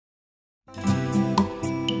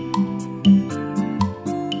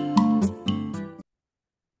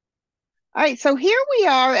All right, so here we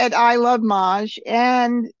are at I Love Maj,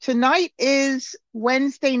 and tonight is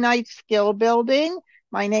Wednesday night skill building.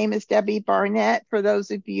 My name is Debbie Barnett, for those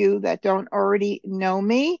of you that don't already know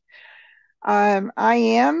me. I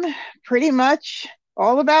am pretty much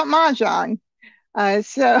all about Mahjong.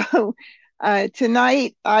 So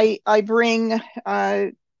tonight I bring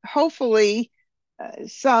hopefully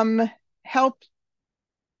some help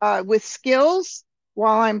with skills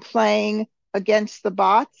while I'm playing against the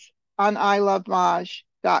bots on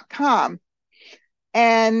ilovemaj.com.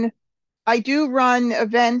 And I do run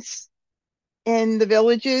events in the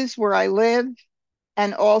villages where I live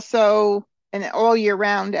and also, and all year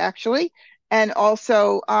round actually, and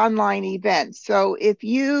also online events. So if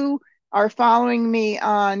you are following me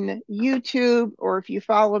on YouTube or if you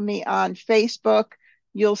follow me on Facebook,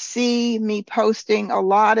 you'll see me posting a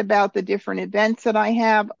lot about the different events that I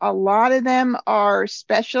have. A lot of them are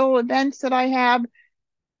special events that I have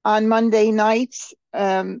on Monday nights.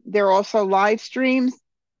 They're also live streams.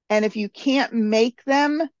 And if you can't make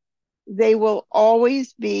them, they will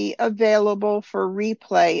always be available for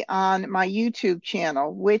replay on my YouTube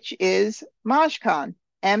channel, which is MahjCon,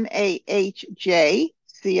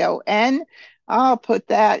 MahjCon. I'll put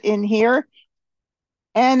that in here.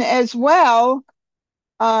 And as well,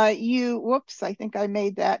 whoops, I think I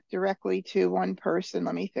made that directly to one person.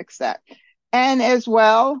 Let me fix that. And as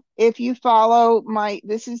well, if you follow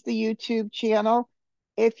this is the YouTube channel.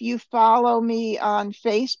 If you follow me on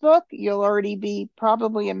Facebook, you'll already be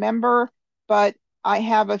probably a member, but I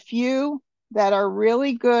have a few that are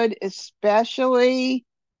really good, especially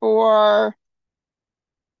for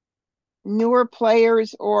newer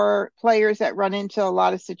players or players that run into a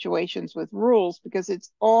lot of situations with rules, because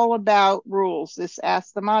it's all about rules. This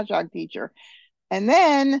Ask the Mahjong Teacher. And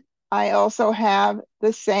then I also have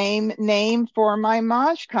the same name for my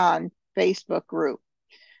MahjCon Facebook group.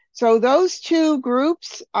 So those two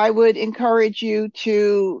groups, I would encourage you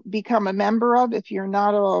to become a member of if you're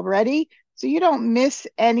not already, so you don't miss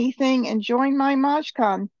anything, and join my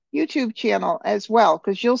MahjCon YouTube channel as well,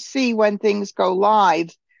 because you'll see when things go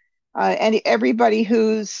live. And everybody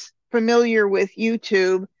who's familiar with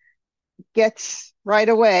YouTube gets right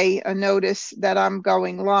away a notice that I'm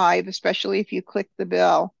going live, especially if you click the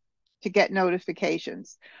bell to get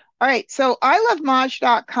notifications. All right, so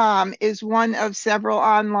ilovemaj.com is one of several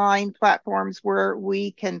online platforms where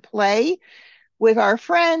we can play with our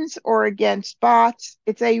friends or against bots.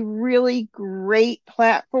 It's a really great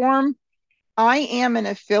platform. I am an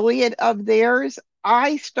affiliate of theirs.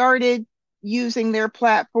 I started using their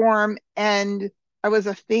platform and I was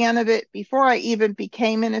a fan of it before I even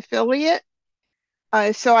became an affiliate.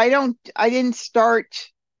 So I didn't start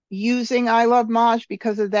using I Love Maj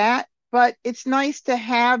because of that, but it's nice to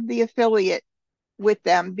have the affiliate with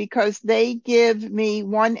them because they give me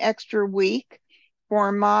one extra week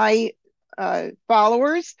for my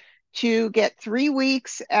followers to get 3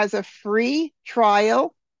 weeks as a free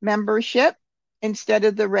trial membership instead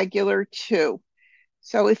of the regular 2.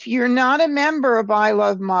 So if you're not a member of I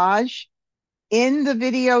Love Maj, in the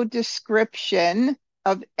video description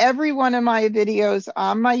of every one of my videos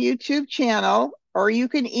on my YouTube channel, or you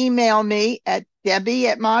can email me at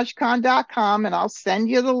debbie@mahjcon.com and I'll send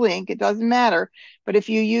you the link. It doesn't matter. But if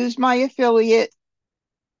you use my affiliate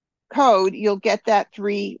code, you'll get that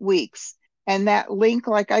 3 weeks. And that link,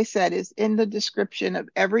 like I said, is in the description of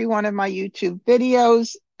every one of my YouTube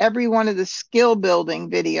videos, every one of the skill building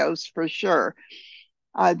videos for sure,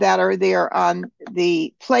 that are there on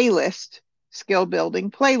the playlist, skill building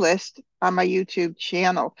playlist on my YouTube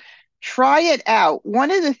channel. Try it out. One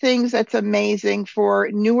of the things that's amazing for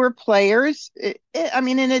newer players, I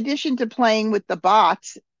mean, in addition to playing with the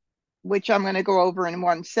bots, which I'm going to go over in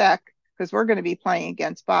one sec, because we're going to be playing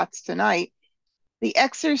against bots tonight, the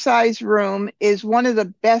exercise room is one of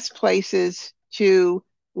the best places to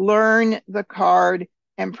learn the card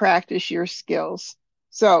and practice your skills.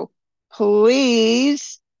 So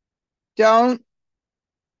please don't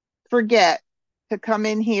forget to come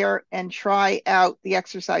in here and try out the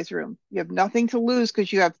exercise room. You have nothing to lose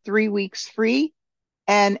because you have 3 weeks free.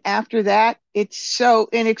 And after that, it's so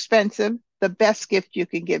inexpensive, the best gift you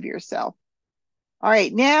can give yourself. All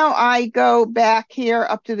right, now I go back here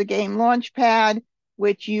up to the game launch pad,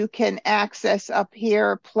 which you can access up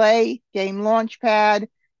here, play, game launch pad,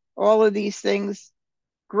 all of these things,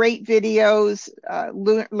 great videos,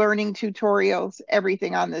 learning tutorials,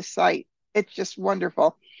 everything on this site. It's just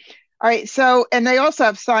wonderful. All right, so, and they also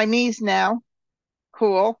have Siamese now.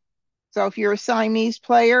 Cool. So if you're a Siamese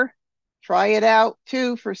player, try it out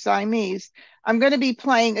too for Siamese. I'm going to be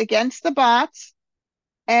playing against the bots,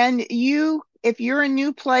 and you if you're a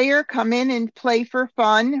new player, come in and play for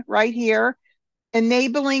fun right here.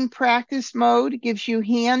 Enabling practice mode gives you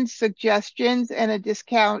hand suggestions and a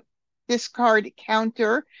discard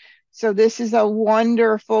counter. So this is a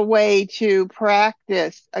wonderful way to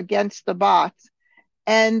practice against the bots.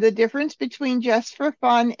 And the difference between just for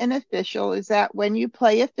fun and official is that when you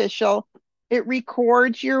play official, it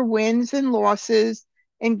records your wins and losses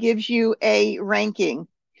and gives you a ranking.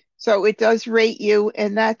 So it does rate you,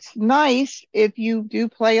 and that's nice if you do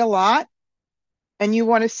play a lot and you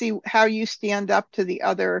want to see how you stand up to the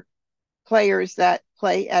other players that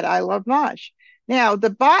play at I Love Maj. Now,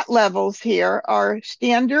 the bot levels here are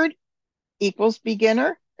standard equals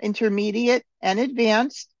beginner, intermediate, and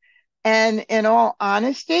advanced. And in all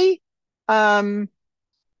honesty, I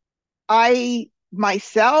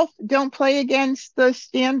myself don't play against the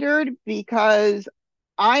standard because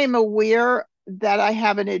I am aware that I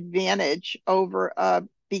have an advantage over a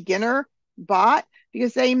beginner bot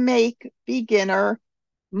because they make beginner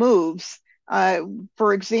moves.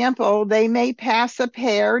 For example, they may pass a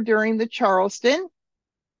pair during the Charleston,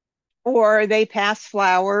 or they pass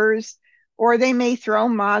flowers, or they may throw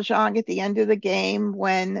Mahjong at the end of the game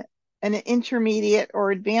when an intermediate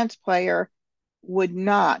or advanced player would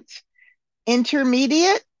not.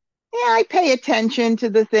 Intermediate, yeah, I pay attention to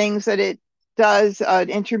the things that it does, an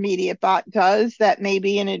intermediate bot does that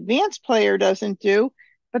maybe an advanced player doesn't do.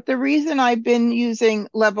 But the reason I've been using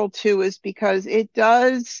level 2 is because it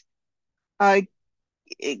does uh,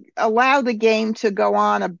 allow the game to go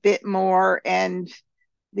on a bit more, and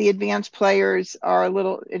the advanced players are a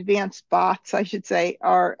little advanced bots, I should say,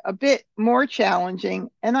 are a bit more challenging.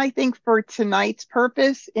 And I think for tonight's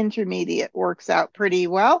purpose, intermediate works out pretty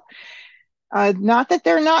well. Not that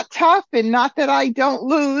they're not tough and not that I don't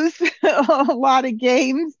lose a lot of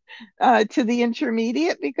games to the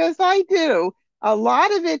intermediate, because I do. A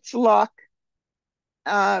lot of it's luck,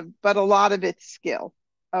 but a lot of it's skill.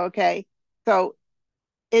 Okay. So,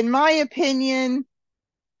 in my opinion,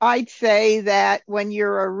 I'd say that when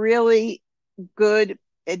you're a really good,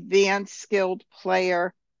 advanced, skilled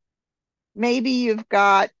player, maybe you've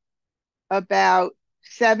got about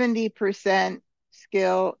 70%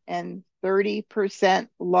 skill and 30%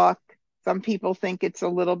 luck. Some people think it's a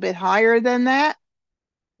little bit higher than that.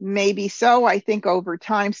 Maybe so. I think over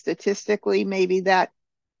time, statistically, maybe that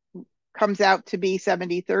comes out to be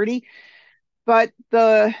 70-30. But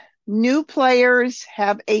the new players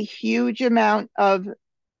have a huge amount of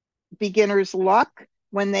beginner's luck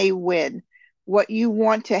when they win. What you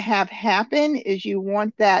want to have happen is you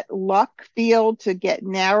want that luck field to get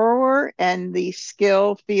narrower and the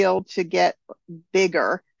skill field to get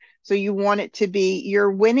bigger. So you want it to be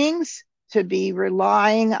your winnings to be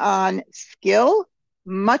relying on skill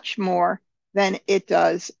much more than it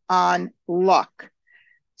does on luck.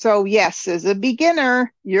 So yes, as a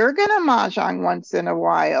beginner, you're going to mahjong once in a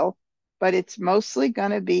while, but it's mostly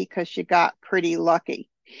going to be because you got pretty lucky.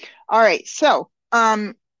 All right, so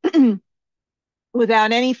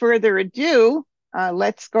without any further ado,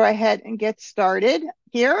 let's go ahead and get started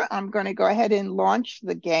here. I'm going to go ahead and launch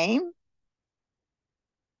the game.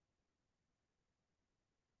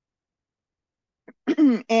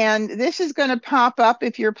 And this is going to pop up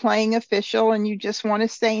if you're playing official and you just want to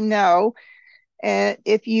say no.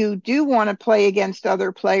 If you do want to play against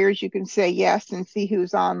other players, you can say yes and see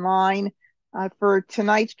who's online. For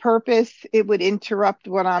tonight's purpose, it would interrupt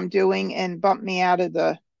what I'm doing and bump me out of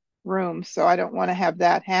the room, so I don't want to have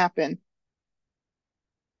that happen.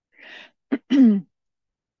 Okay,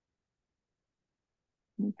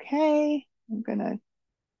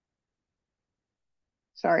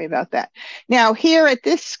 sorry about that. Now here at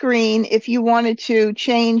this screen, if you wanted to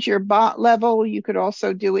change your bot level, you could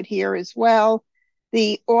also do it here as well.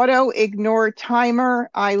 The auto ignore timer,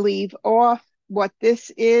 I leave off. What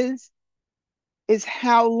this is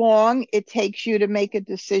how long it takes you to make a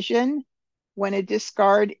decision when a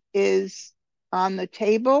discard is on the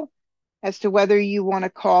table as to whether you want to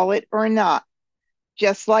call it or not.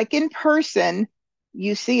 Just like in person,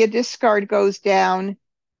 you see a discard goes down,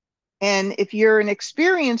 and if you're an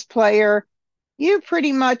experienced player, you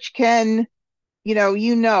pretty much can,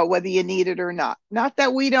 you know whether you need it or not. Not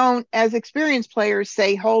that we don't, as experienced players,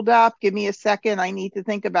 say, hold up, give me a second, I need to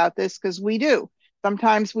think about this, because we do.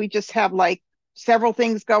 Sometimes we just have like several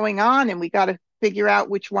things going on and we got to figure out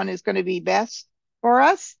which one is going to be best for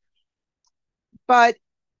us. But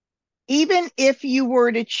even if you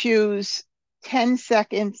were to choose 10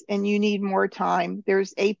 seconds and you need more time,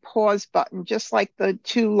 there's a pause button, just like the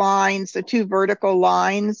two lines, the two vertical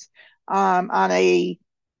lines on a,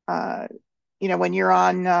 when you're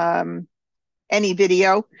on any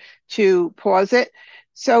video to pause it.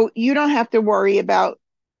 So you don't have to worry about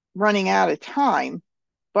running out of time,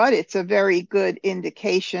 but it's a very good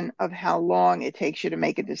indication of how long it takes you to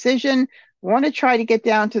make a decision. Want to try to get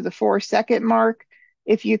down to the 4-second mark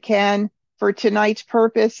if you can. For tonight's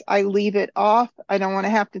purpose, I leave it off. I don't want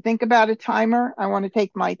to have to think about a timer. I want to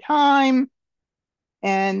take my time,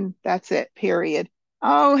 and that's it, period.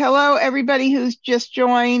 Oh, hello, everybody who's just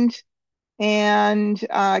joined, and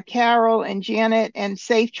Carol and Janet, and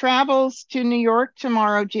safe travels to New York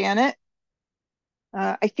tomorrow, Janet.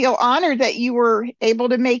 I feel honored that you were able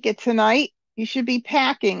to make it tonight. You should be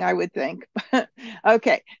packing, I would think.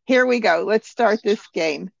 Okay, here we go. Let's start this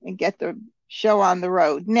game and get the show on the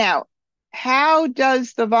road. Now, how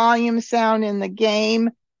does the volume sound in the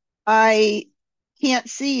game? I can't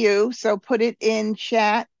see you, so put it in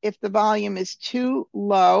chat if the volume is too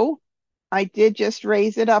low. I did just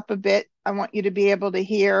raise it up a bit. I want you to be able to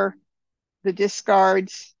hear the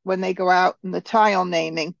discards when they go out in the tile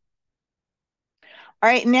naming. All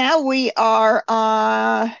right, now we are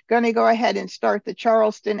going to go ahead and start the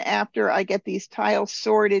Charleston after I get these tiles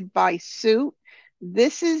sorted by suit.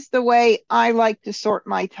 This is the way I like to sort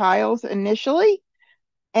my tiles initially,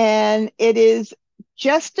 and it is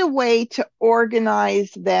just a way to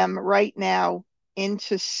organize them right now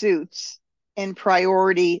into suits in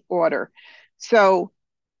priority order. So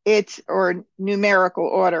or numerical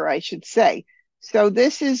order, I should say. So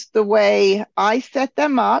this is the way I set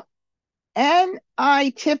them up. And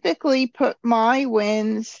I typically put my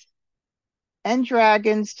winds and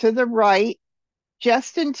dragons to the right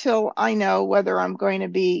just until I know whether I'm going to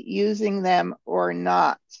be using them or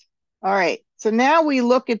not. All right, so now we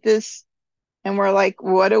look at this and we're like,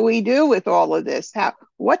 what do we do with all of this?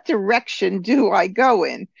 What direction do I go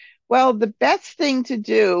in? Well, the best thing to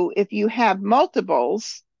do if you have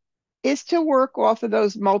multiples is to work off of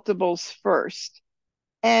those multiples first.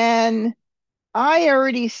 And I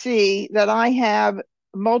already see that I have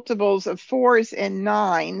multiples of 4s and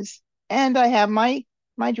 9s, and I have my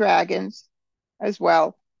dragons as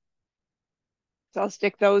well. So I'll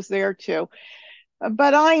stick those there too.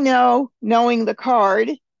 But I know, knowing the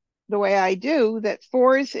card the way I do, that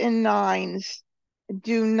 4s and 9s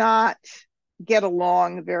do not get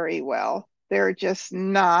along very well. They're just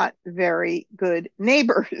not very good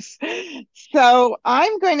neighbors. So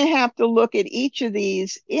I'm going to have to look at each of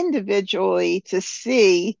these individually to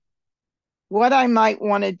see what I might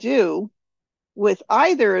want to do with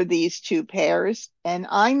either of these two pairs. And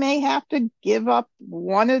I may have to give up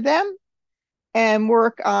one of them and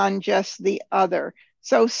work on just the other.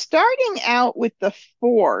 So starting out with the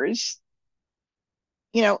 4s,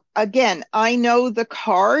 again, I know the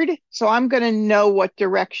card, so I'm going to know what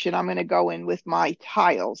direction I'm going to go in with my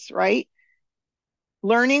tiles, right?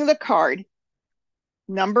 Learning the card,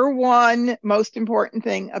 number one most important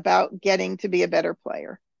thing about getting to be a better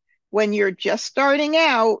player. When you're just starting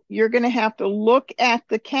out, you're going to have to look at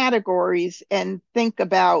the categories and think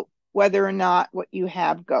about whether or not what you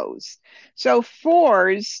have goes. So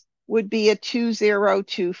 4s would be a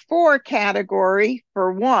 2024 category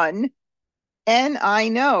for one. And I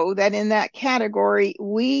know that in that category,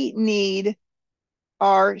 we need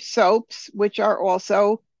our soaps, which are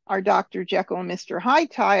also our Dr. Jekyll and Mr.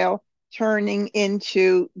 Hyde tile, turning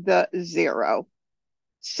into the 0.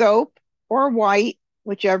 Soap or white,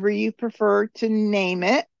 whichever you prefer to name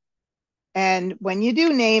it. And when you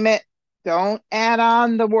do name it, don't add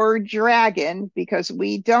on the word dragon, because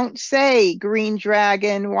we don't say green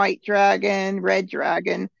dragon, white dragon, red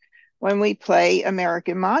dragon when we play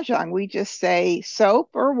American Mah Jongg. We just say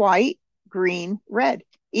soap or white, green, red.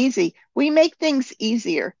 Easy. We make things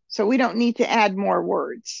easier, so we don't need to add more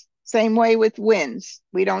words. Same way with winds.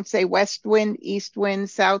 We don't say west wind, east wind,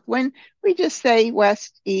 south wind. We just say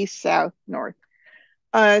west, east, south, north.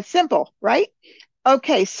 Simple, right?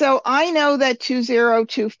 Okay, so I know that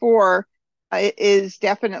 2024 is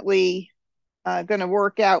definitely going to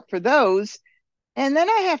work out for those. And then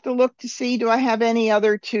I have to look to see, do I have any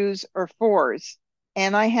other 2s or 4s?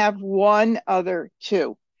 And I have one other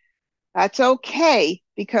 2. That's okay,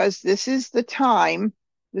 because this is the time,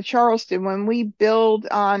 the Charleston, when we build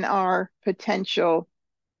on our potential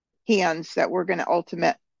hands that we're going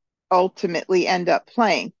to ultimately end up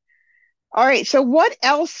playing. All right, so what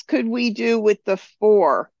else could we do with the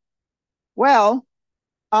 4? Well,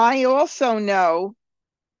 I also know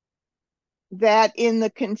that in the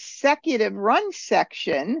consecutive run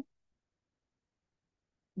section,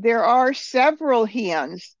 there are several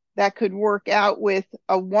hands that could work out with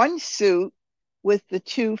a 1 suit with the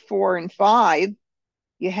 2, 4, and 5.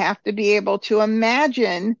 You have to be able to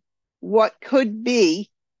imagine what could be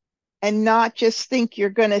and not just think you're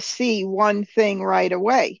going to see one thing right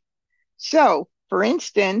away. So For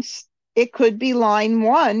instance, it could be line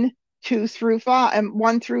 1, 2 through 5,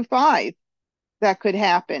 1 through 5 that could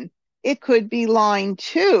happen. It could be line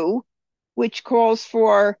 2, which calls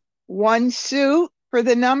for one suit for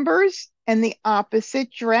the numbers and the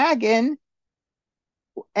opposite dragon,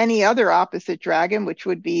 any other opposite dragon, which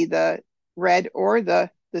would be the red or the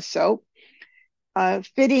soap,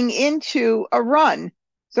 fitting into a run.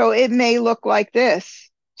 So it may look like this: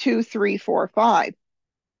 2, 3, 4, 5.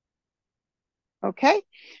 Okay.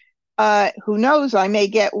 Who knows? I may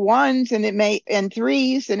get ones and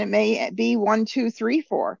threes, and it may be 1, 2, 3,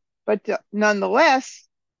 4. But nonetheless,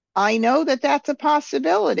 I know that that's a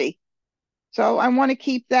possibility. So I want to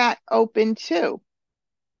keep that open too.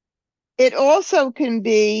 It also can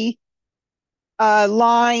be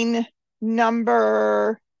line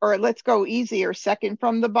number, or let's go easier, second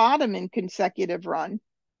from the bottom in consecutive run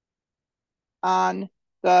on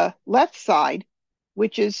the left side,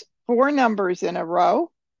 which is 4 numbers in a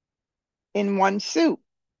row in one suit.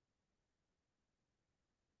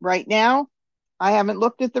 Right now, I haven't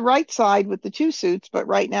looked at the right side with the 2 suits, but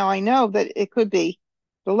right now I know that it could be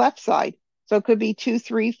the left side. So it could be 2,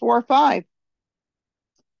 3, 4, 5.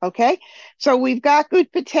 Okay, so we've got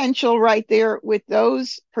good potential right there with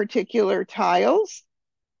those particular tiles.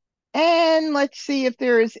 And let's see if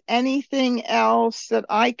there is anything else that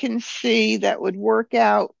I can see that would work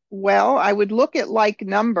out well. I would look at like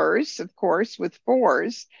numbers, of course, with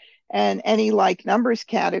 4s and any like numbers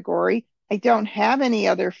category. I don't have any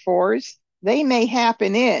other 4s. They may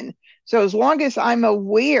happen in. So as long as I'm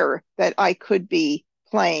aware that I could be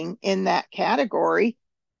playing in that category,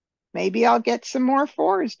 maybe I'll get some more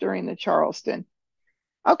 4s during the Charleston.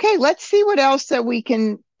 Okay, let's see what else that we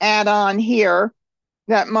can add on here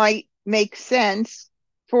that might make sense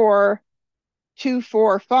for 2,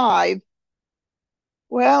 4, 5.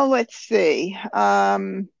 Well, let's see. I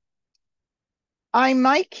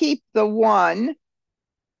might keep the 1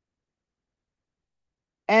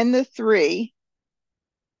 and the 3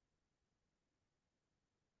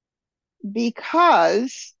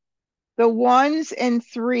 because the 1s and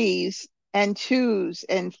 3s and 2s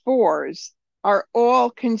and 4s are all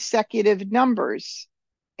consecutive numbers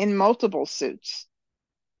in multiple suits.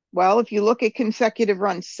 Well, if you look at consecutive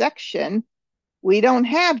run section, we don't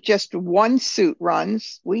have just 1 suit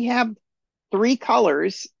runs. We have 3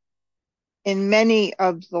 colors in many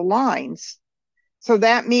of the lines. So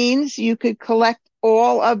that means you could collect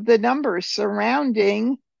all of the numbers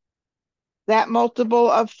surrounding that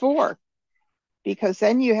multiple of 4, because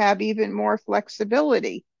then you have even more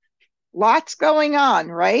flexibility. Lots going on,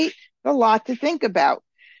 right? A lot to think about.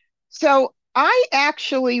 So I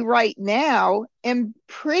actually right now am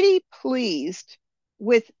pretty pleased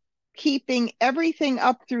with keeping everything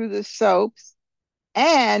up through the soaps,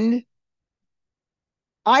 and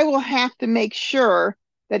I will have to make sure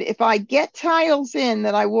that if I get tiles in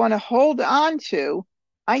that I want to hold on to,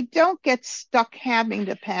 I don't get stuck having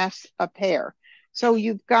to pass a pair. So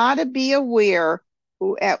you've got to be aware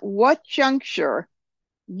at what juncture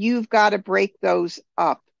you've got to break those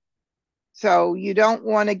up. So you don't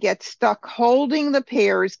want to get stuck holding the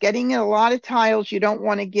pairs, getting a lot of tiles you don't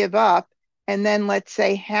want to give up, and then let's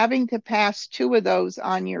say having to pass 2 of those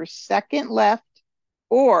on your second left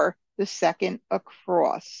or the second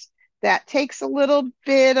across. That takes a little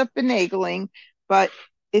bit of finagling, but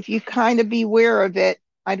if you kind of be aware of it,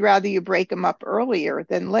 I'd rather you break them up earlier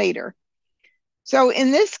than later. So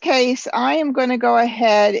in this case, I am going to go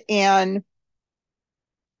ahead and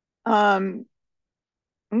I'm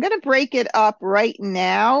going to break it up right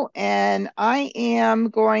now, and I am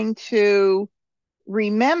going to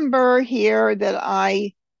remember here that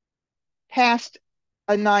I passed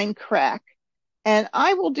a 9 crack, and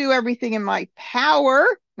I will do everything in my power,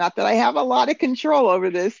 not that I have a lot of control over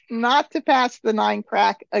this, not to pass the 9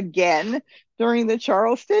 crack again during the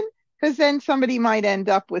Charleston, because then somebody might end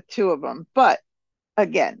up with 2 of them. But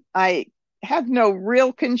again, I have no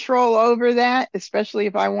real control over that, especially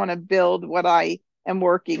if I want to build what I am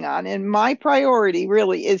working on. And my priority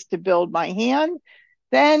really is to build my hand,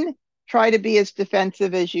 then try to be as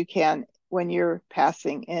defensive as you can when you're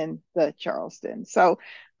passing in the Charleston. So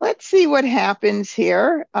let's see what happens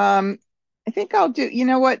here. I think I'll do, you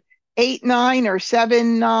know what, 8, 9 or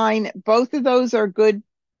 7, 9. Both of those are good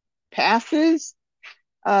passes,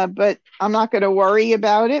 but I'm not going to worry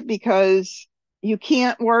about it because you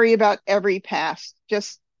can't worry about every pass.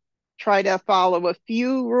 Just try to follow a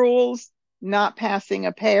few rules, not passing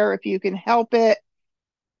a pair if you can help it.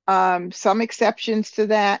 Some exceptions to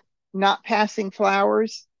that, not passing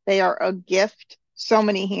flowers. They are a gift. So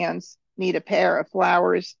many hands need a pair of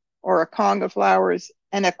flowers or a conga flowers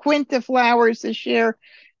and a quint of flowers this year.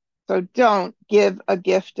 So don't give a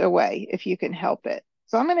gift away if you can help it.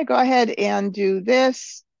 So I'm going to go ahead and do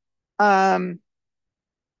this and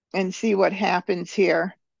see what happens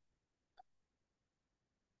here.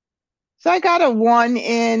 So I got a 1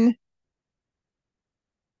 in.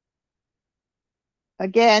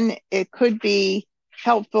 Again, it could be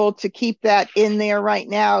helpful to keep that in there right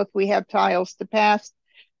now if we have tiles to pass.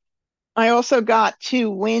 I also got 2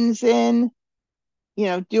 wins in. You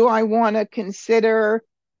know, do I want to consider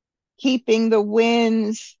keeping the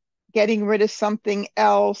wins, getting rid of something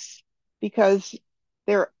else? Because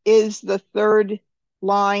there is the third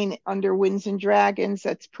line under Winds and Dragons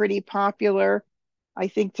that's pretty popular. I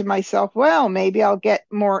think to myself, well, maybe I'll get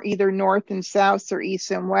more either north and south or east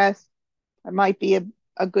and west. It might be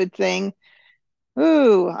a good thing.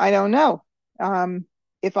 Ooh, I don't know.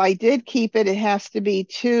 If I did keep it, it has to be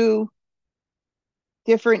 2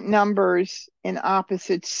 different numbers in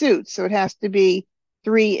opposite suits. So it has to be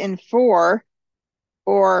 3 and 4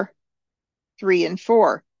 or 3 and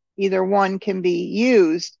 4. Either one can be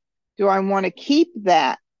used. Do I want to keep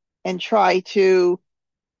that and try to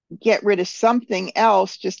get rid of something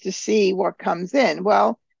else just to see what comes in?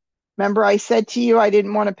 Well, remember I said to you I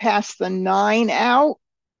didn't want to pass the 9 out?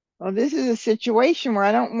 Well, this is a situation where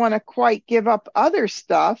I don't want to quite give up other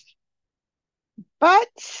stuff, but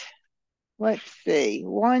let's see.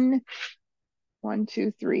 1,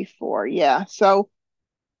 2, 3, 4. Yeah. So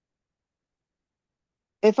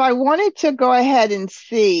if I wanted to go ahead and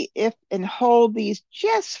see if and hold these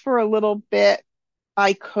just for a little bit,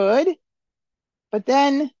 I could, but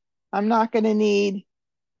then I'm not going to need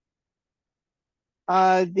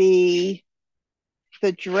the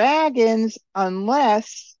dragons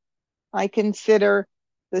unless I consider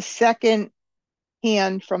the second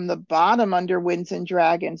hand from the bottom under Winds and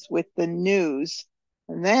Dragons with the news.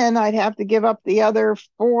 And then I'd have to give up the other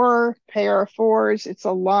 4 pair of 4s. It's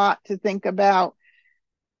a lot to think about.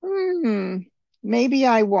 Maybe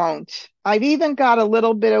I won't. I've even got a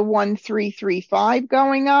little bit of 1, 3, 3, 5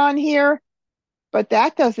 going on here, but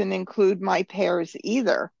that doesn't include my pairs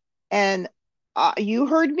either. And you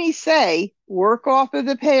heard me say, work off of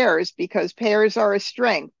the pairs because pairs are a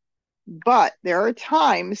strength. But there are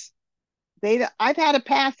times I've had to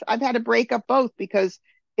pass, I've had to break up both because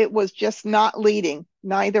it was just not leading.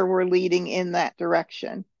 Neither were leading in that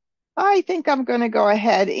direction. I think I'm going to go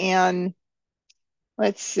ahead and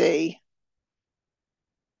let's see.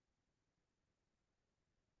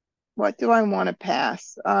 What do I want to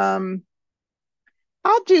pass? I'll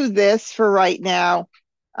do this for right now.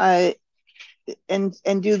 And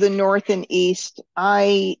do the north and east.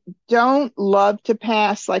 I don't love to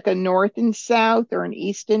pass like a north and south or an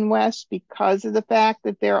east and west because of the fact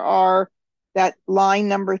that that line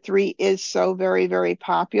number 3 is so very, very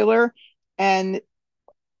popular. And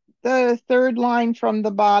the third line from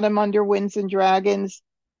the bottom under Winds and Dragons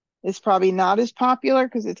is probably not as popular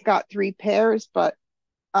because it's got 3 pairs, but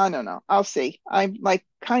I don't know. I'll see. I'm like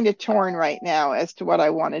kind of torn right now as to what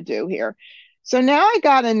I want to do here. So now I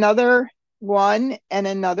got another 1 and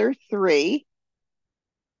another 3.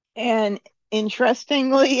 And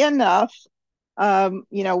interestingly enough,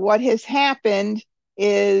 what has happened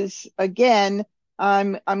is again,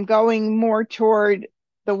 I'm going more toward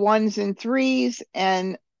the 1s and 3s,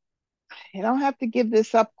 and I don't have to give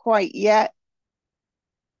this up quite yet,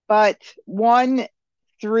 but 1,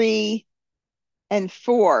 3, and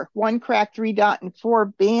 4, 1 crack, 3 dot, and 4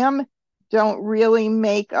 bam, don't really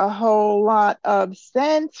make a whole lot of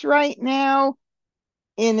sense right now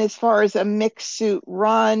in as far as a mixed suit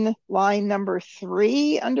run. Line number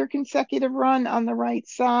 3 under consecutive run on the right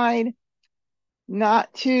side,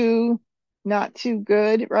 not too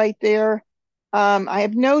good right there. I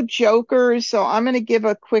have no jokers, so I'm going to give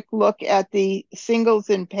a quick look at the singles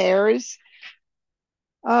and pairs.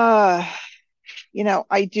 I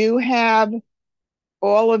do have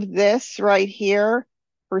all of this right here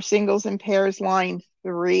for singles and pairs line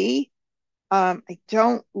 3. I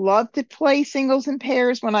don't love to play singles and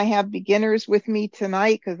pairs when I have beginners with me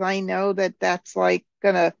tonight because I know that that's like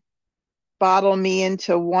gonna bottle me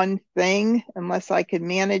into one thing unless I could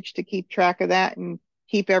manage to keep track of that and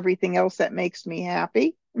keep everything else that makes me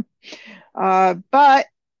happy. But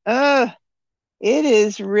it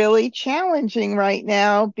is really challenging right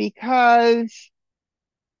now because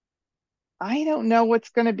I don't know what's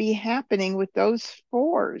going to be happening with those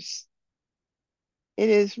 4s. It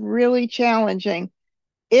is really challenging.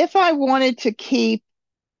 If I wanted to keep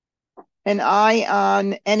an eye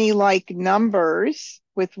on any like numbers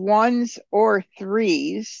with 1s or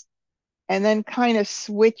 3s and then kind of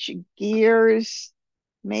switch gears,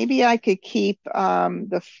 maybe I could keep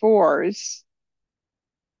the 4s.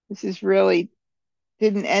 This is really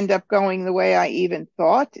didn't end up going the way I even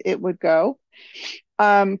thought it would go.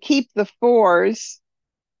 Keep the 4s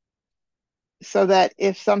so that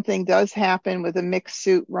if something does happen with a mixed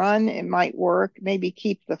suit run, it might work. Maybe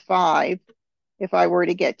keep the 5. If I were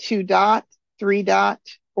to get 2 dot, 3 dot,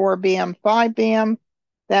 4 bam, 5 bam,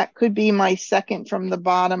 that could be my second from the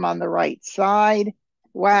bottom on the right side.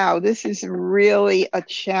 Wow, this is really a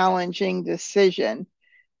challenging decision.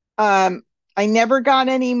 I never got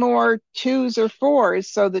any more 2s or 4s,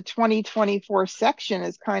 so the 2024 section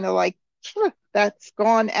is kind of like, that's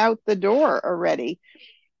gone out the door already.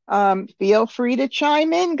 Feel free to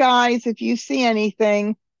chime in, guys, if you see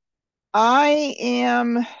anything. I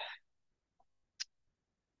am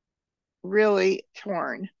really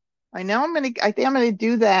torn. I think I'm gonna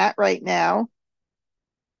do that right now.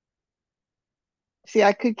 See,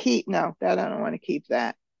 I could keep, no, that I don't want to keep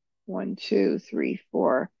that. 1, 2, 3,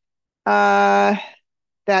 4. That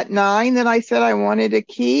 9 that I said I wanted to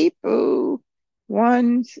keep. Ooh,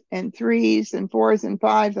 1s and 3s and 4s and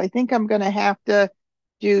 5s. I think I'm gonna have to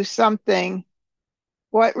do something.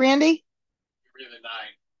 What, Randy? Get rid of the 9.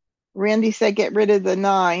 Randy said get rid of the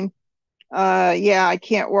 9. Yeah, I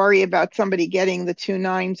can't worry about somebody getting the 2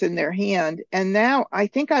 9s in their hand. And now I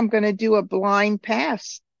think I'm going to do a blind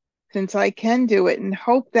pass since I can do it and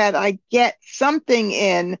hope that I get something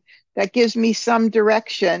in that gives me some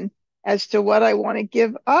direction as to what I want to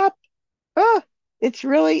give up. It's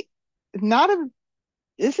really not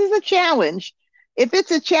this is a challenge. If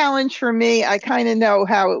it's a challenge for me, I kind of know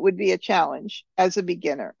how it would be a challenge as a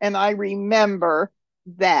beginner. And I remember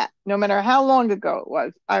that no matter how long ago it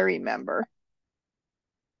was, I remember.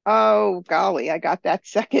 Oh, golly, I got that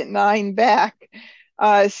second 9 back.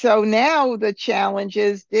 So now the challenge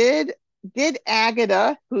is, did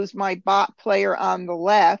Agatha, who's my bot player on the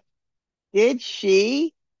left, did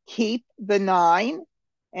she keep the 9?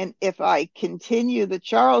 And if I continue the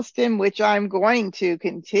Charleston, which I'm going to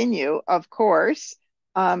continue, of course,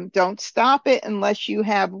 don't stop it unless you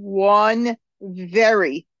have one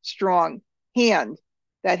very strong hand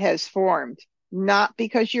that has formed, not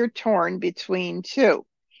because you're torn between 2.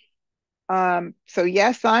 So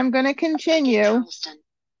yes, I'm going to continue.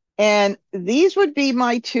 And these would be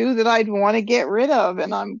my 2 that I'd want to get rid of.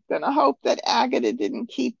 And I'm going to hope that Agatha didn't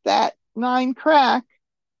keep that 9 crack.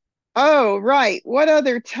 Oh, right. What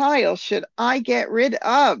other tile should I get rid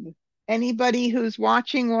of? Anybody who's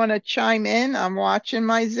watching want to chime in? I'm watching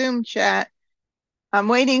my Zoom chat. I'm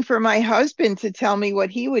waiting for my husband to tell me what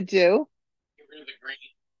he would do. Get rid of the green.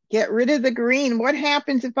 Get rid of the green. What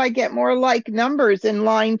happens if I get more like numbers in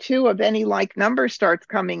line 2 of any like number starts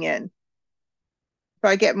coming in? If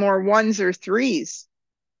I get more 1s or 3s?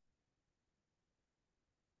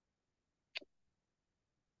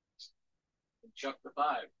 Chuck the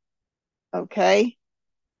 5. Okay.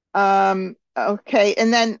 Okay,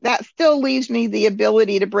 and then that still leaves me the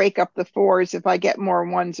ability to break up the 4s if I get more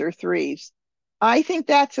 1s or 3s. I think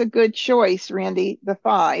that's a good choice, Randy, the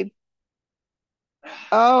 5.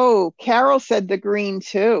 Oh, Carol said the green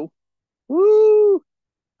too. Woo!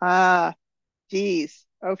 Geez.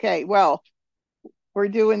 Okay, well, we're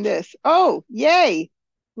doing this. Oh, yay.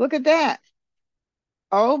 Look at that.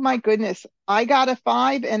 Oh my goodness. I got a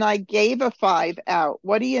 5 and I gave a 5 out.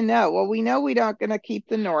 What do you know? Well, we know we're not going to keep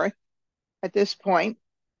the north at this point.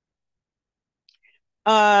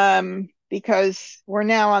 Because we're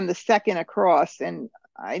now on the second across and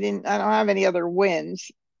I don't have any other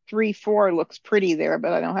wins. 3, 4 looks pretty there,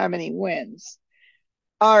 but I don't have any wins.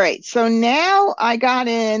 All right, so now I got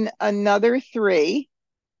in another 3.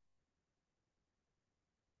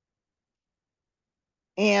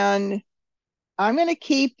 And I'm going to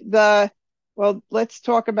keep well, let's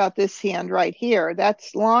talk about this hand right here.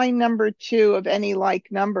 That's line number 2 of any like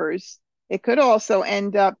numbers. It could also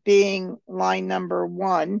end up being line number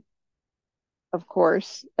 1, of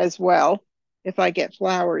course, as well, if I get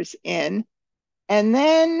flowers in. And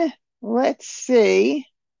then let's see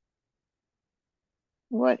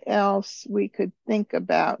what else we could think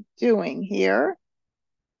about doing here.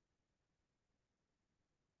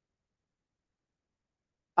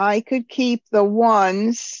 I could keep the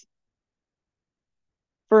 1s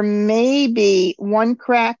for maybe 1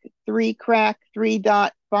 crack, 3 crack, 3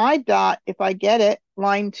 dot, 5 dot, if I get it,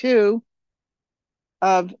 line 2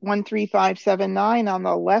 of 1, 3, 5, 7, 9 on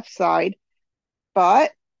the left side.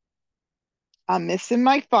 But I'm missing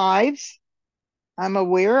my 5s. I'm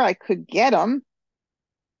aware I could get them.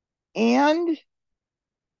 And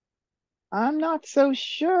I'm not so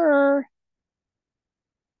sure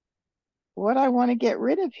what I want to get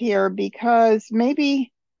rid of here, because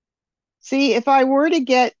maybe, see, if I were to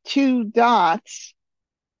get 2 dots,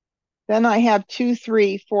 then I have 2,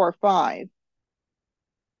 3, 4, 5.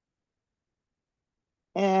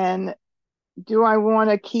 And do I want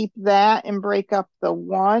to keep that and break up the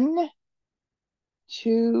 1,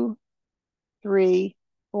 2, 3,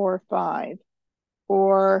 4, 5,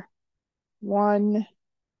 or 1,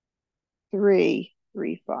 3,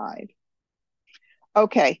 3, 5?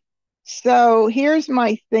 Okay, so here's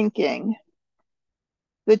my thinking.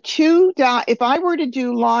 The 2 dot, if I were to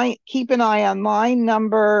do line, keep an eye on line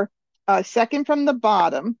number, second from the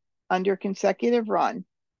bottom under consecutive run,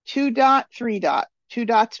 2 dot, 3 dot, 2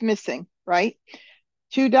 dots missing, right?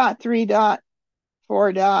 2 dot, 3 dot,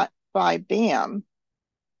 4 dot, 5, bam.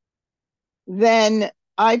 Then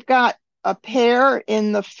I've got a pair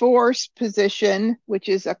in the force position, which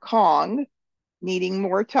is a Kong, needing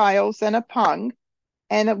more tiles than a Pung,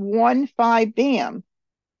 and a 1, 5, bam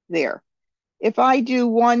there. If I do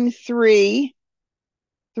 1, 3,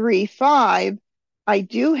 3, 5, I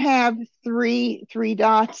do have three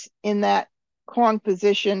dots in that Kong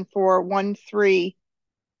position for 1, 3,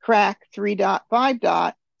 crack, 3 dot, 5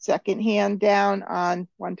 dot, second hand down on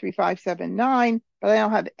 1, 3, 5, 7, 9, but I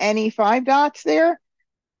don't have any 5 dots there.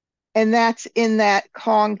 And that's in that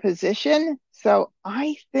Kong position. So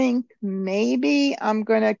I think maybe I'm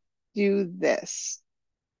going to do this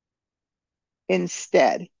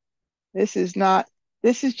instead. This is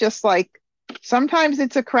just like, sometimes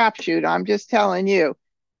it's a crapshoot. I'm just telling you,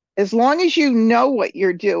 as long as you know what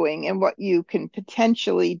you're doing and what you can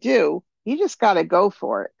potentially do, you just got to go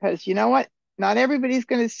for it. Because you know what? Not everybody's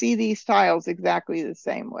going to see these tiles exactly the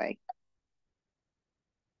same way.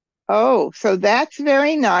 Oh, so that's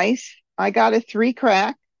very nice. I got a 3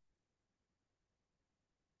 crack.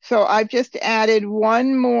 So I've just added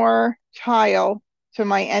one more tile to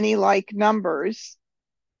my any like numbers.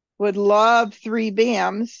 Would love 3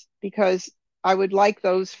 BAMs because I would like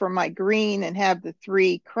those for my green and have the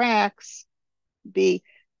 3 cracks be,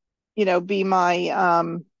 be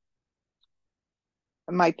my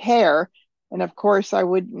pair. And of course I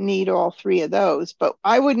would need all 3 of those, but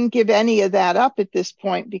I wouldn't give any of that up at this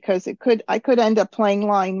point because I could end up playing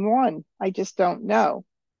line 1. I just don't know.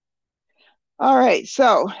 All right,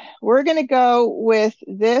 so we're going to go with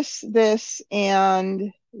this,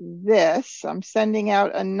 and this. I'm sending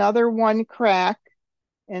out another 1 crack,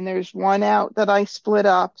 and there's 1 out that I split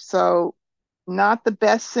up. So not the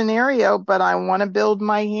best scenario, but I want to build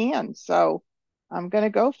my hand. So I'm going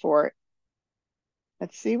to go for it.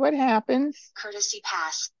 Let's see what happens. Courtesy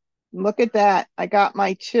pass. Look at that. I got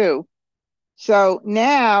my 2. So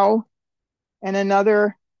now, and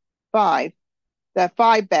another 5, that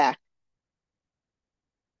 5 back.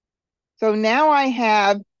 So now I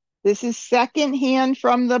have, this is second hand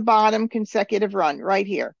from the bottom consecutive run right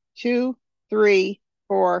here. 2, 3,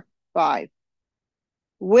 4, 5.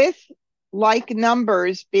 With like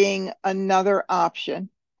numbers being another option.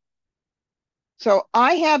 So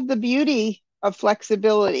I have the beauty of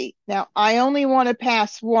flexibility. Now I only want to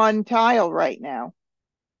pass 1 tile right now.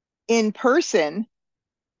 In person,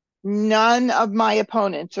 none of my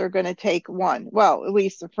opponents are going to take 1. Well, at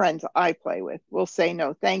least the friends I play with will say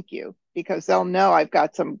no thank you because they'll know I've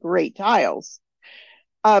got some great tiles.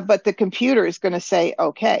 But the computer is going to say,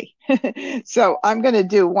 okay. So I'm going to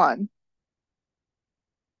do 1.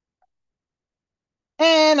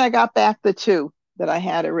 And I got back the 2 that I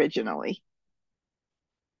had originally.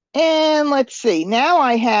 And let's see, now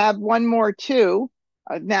I have 1 more 2,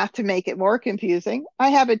 not to make it more confusing. I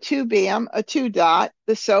have a 2 BAM, a 2 dot,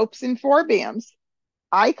 the soaps, and 4 BAMs.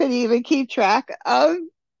 I could even keep track of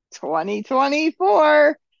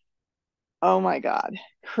 2024. Oh my God,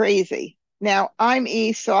 crazy. Now I'm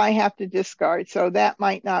East, so I have to discard. So that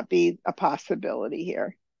might not be a possibility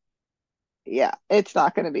here. Yeah, it's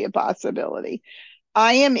not going to be a possibility.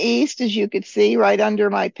 I am East, as you could see right under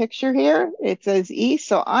my picture here. It says East,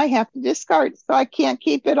 so I have to discard. So I can't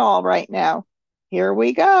keep it all right now. Here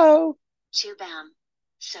we go. 2 BAM.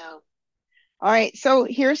 Soap. All right, so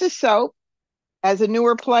here's a soap. As a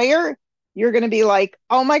newer player, you're going to be like,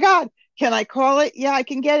 oh my God, can I call it? Yeah, I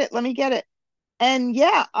can get it. Let me get it. And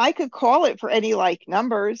yeah, I could call it for any like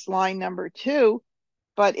numbers, line number 2,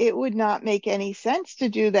 but it would not make any sense to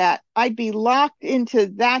do that. I'd be locked into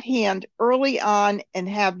that hand early on and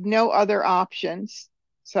have no other options.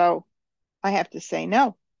 So I have to say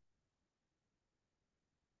no.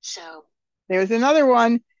 So there's another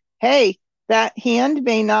one. Hey, that hand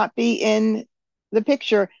may not be in the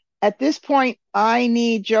picture. At this point, I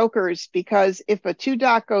need jokers because if a 2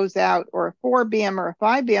 dot goes out or a 4 BAM or a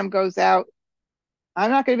 5 BAM goes out, I'm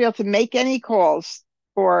not going to be able to make any calls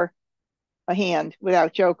for a hand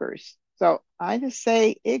without jokers. So I just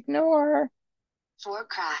say ignore. 4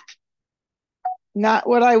 crack. Not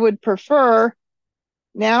what I would prefer.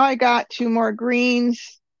 Now I got 2 more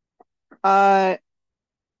greens.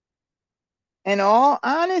 in all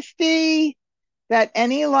honesty, that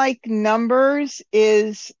any like numbers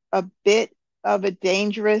is a bit of a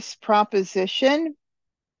dangerous proposition.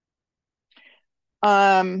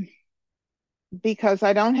 Because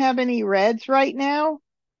I don't have any reds right now.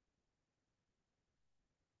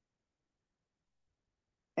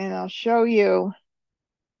 And I'll show you.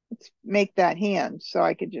 Let's make that hand so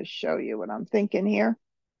I could just show you what I'm thinking here.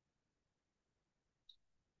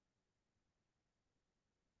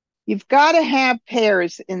 You've got to have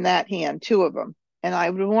pairs in that hand, two of them, and I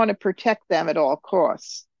would want to protect them at all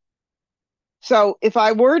costs. So if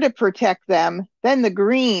I were to protect them, then the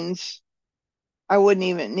greens I wouldn't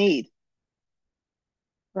even need,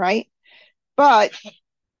 right? But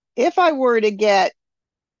if I were to get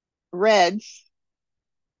reds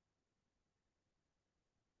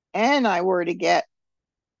and I were to get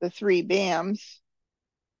the three BAMs,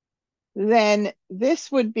 then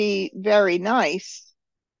this would be very nice.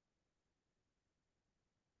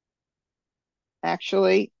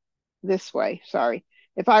 Actually, this way, sorry.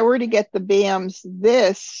 If I were to get the BAMs,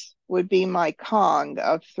 this would be my Kong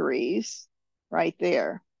of threes right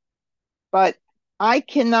there. But I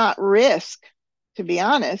cannot risk, to be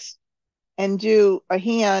honest, and do a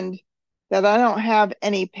hand that I don't have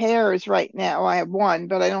any pairs right now. I have one,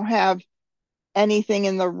 but I don't have anything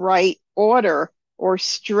in the right order or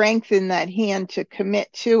strength in that hand to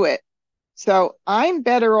commit to it. So I'm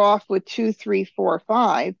better off with 2, 3, 4,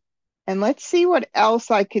 5. And let's see what else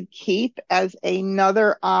I could keep as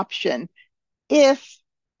another option. If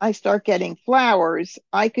I start getting flowers,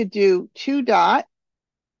 I could do 2 dot,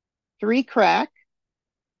 3 crack,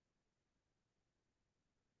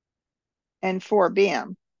 and 4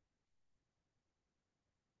 BAM.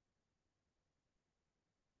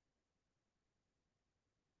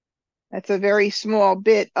 That's a very small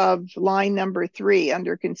bit of line number 3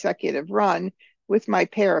 under consecutive run with my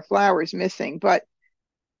pair of flowers missing, but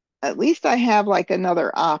at least I have like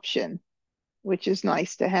another option, which is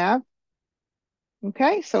nice to have.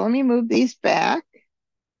 Okay, so let me move these back.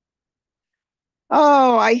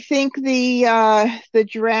 Oh, I think the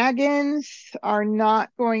dragons are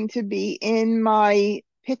not going to be in my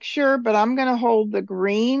picture, but I'm going to hold the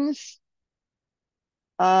greens.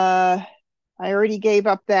 I already gave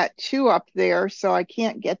up that 2 up there, so I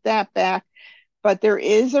can't get that back. But there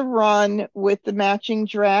is a run with the matching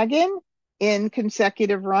dragon in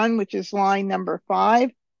consecutive run, which is line number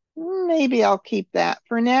 5. Maybe I'll keep that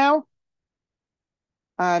for now.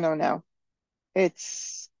 I don't know.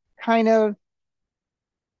 It's kind of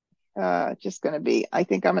just going to be, I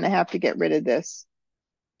think I'm going to have to get rid of this.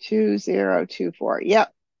 2024.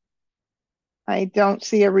 Yep. I don't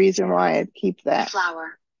see a reason why I'd keep that.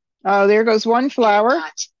 Flower. Oh, there goes one flower.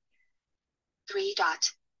 3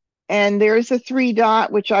 dot. And there's a 3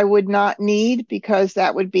 dot, which I would not need because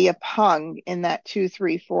that would be a pung in that 2,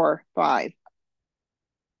 3, 4, 5.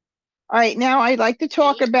 All right, now I'd like to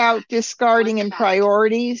talk about discarding and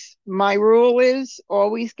priorities. My rule is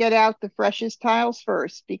always get out the freshest tiles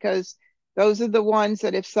first because those are the ones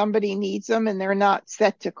that if somebody needs them and they're not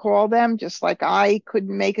set to call them, just like I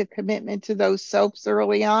couldn't make a commitment to those soaps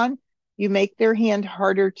early on, you make their hand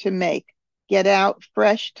harder to make. Get out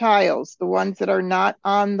fresh tiles, the ones that are not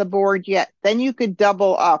on the board yet. Then you could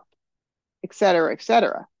double up, et cetera, et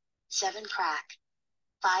cetera. 7 crack.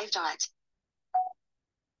 5 dot.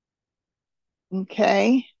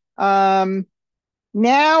 Okay.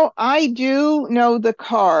 Now I do know the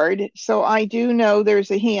card, so I do know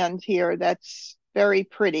there's a hand here that's very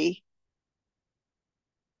pretty.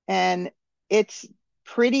 And it's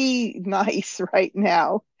pretty nice right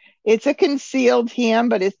now. It's a concealed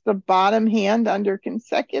hand, but it's the bottom hand under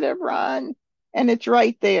consecutive run. And it's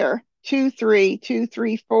right there. 2, 3, 2,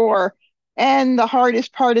 3, 4. And the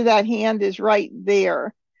hardest part of that hand is right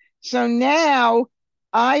there. So now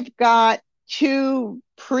I've got 2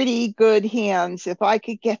 pretty good hands. If I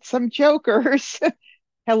could get some jokers.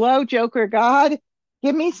 Hello, Joker God.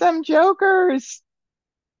 Give me some jokers.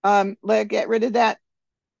 Let's get rid of that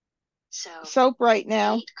soap right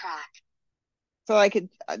now. 8 crack. So I could,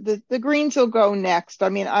 the greens will go next. I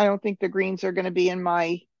mean, I don't think the greens are going to be in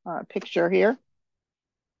my picture here.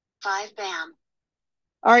 5 BAM.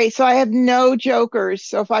 All right, so I have no jokers.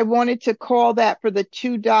 So if I wanted to call that for the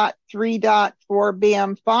 2 dot, 3 dot, 4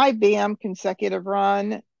 BAM, 5 BAM consecutive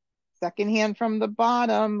run, second hand from the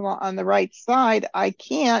bottom on the right side, I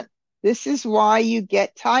can't. This is why you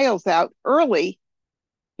get tiles out early.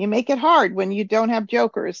 You make it hard when you don't have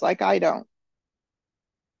jokers like I don't.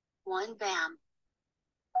 1 BAM.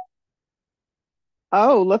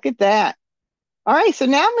 Oh, look at that. All right, so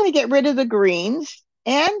now I'm going to get rid of the greens.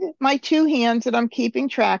 And my 2 hands that I'm keeping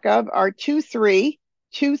track of are 2, 3,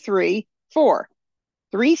 2, 3, 4.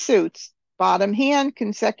 3 suits, bottom hand,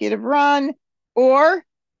 consecutive run, or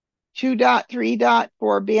 2 dot, 3 dot,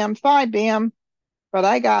 4 bam, 5 bam. But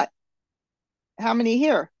I got how many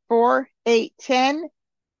here? 4, 8, 10,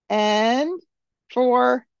 and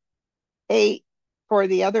 4, 8 for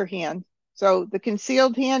the other hand. So the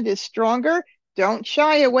concealed hand is stronger. Don't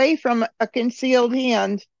shy away from a concealed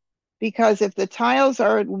hand, because if the tiles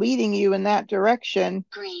are leading you in that direction,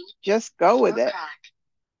 green, just go with it. Crack.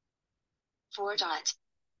 4 dot.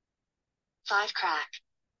 5 crack.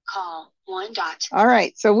 Call. 1 dot. All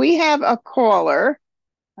right, so we have a caller.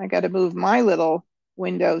 I got to move my little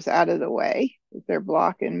windows out of the way because they're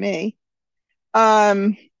blocking me.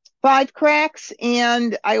 5 cracks,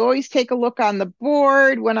 and I always take a look on the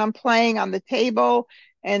board when I'm playing on the table,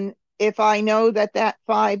 and if I know that that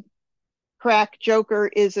 5 crack joker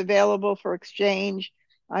is available for exchange,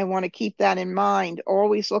 I want to keep that in mind.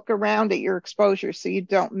 Always look around at your exposure so you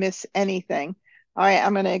don't miss anything. All right,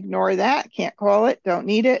 I'm going to ignore that. Can't call it. Don't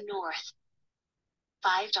need it. North.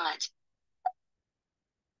 5 dot.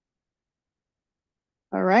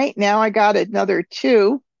 All right, now I got another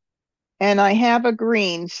 2, and I have a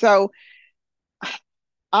green. So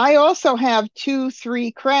I also have 2,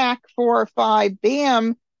 3 crack, 4, 5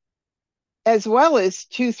 bam, as well as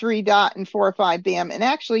 2, 3 dot and 4, 5 bam. And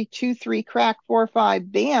actually 2, 3 crack, 4,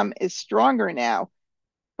 5 bam is stronger now.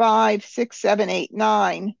 5, 6, 7, 8,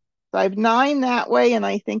 9. So I have 9 that way, and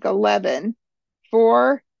I think 11.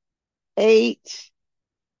 4, 8.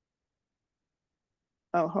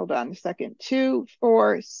 Oh, hold on a second. 2,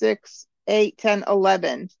 4, 6, 8, 10,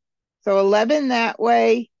 11. So 11 that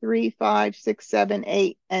way, 3, 5, 6, 7,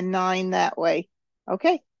 8, and 9 that way.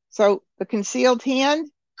 Okay, so the concealed hand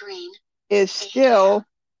green is still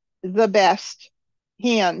the best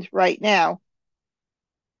hand right now.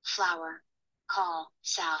 Flower. Call.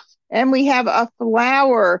 South. And we have a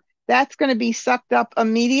flower. That's going to be sucked up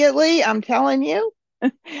immediately, I'm telling you.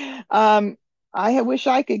 I wish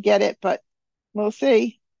I could get it, but we'll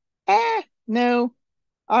see. No.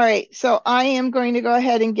 All right, so I am going to go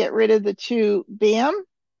ahead and get rid of the 2 bam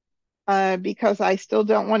because I still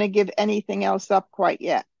don't want to give anything else up quite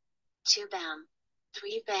yet. 2 bam.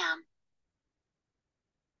 3 bam.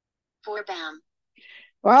 4 bam.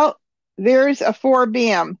 Well, there's a 4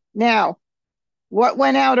 bam. Now, what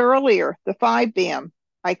went out earlier? The 5 bam.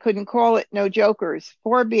 I couldn't call it, no jokers.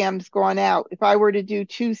 4 bam's gone out. If I were to do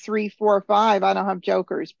 2, 3, 4, 5, I don't have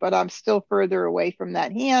jokers, but I'm still further away from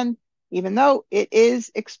that hand, even though it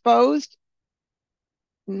is exposed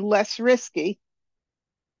and less risky.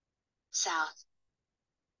 South.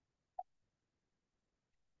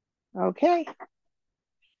 Okay.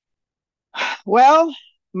 Well,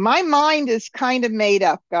 my mind is kind of made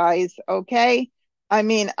up, guys. Okay. I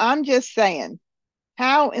mean, I'm just saying,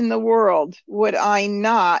 how in the world would I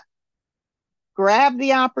not grab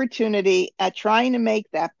the opportunity at trying to make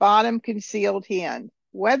that bottom concealed hand?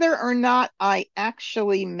 Whether or not I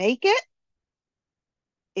actually make it,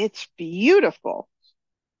 it's beautiful,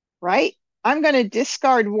 right? I'm going to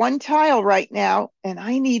discard 1 tile right now, and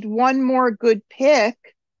I need 1 more good pick,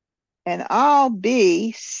 and I'll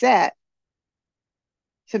be set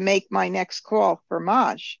to make my next call for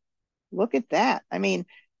Maj. Look at that. I mean,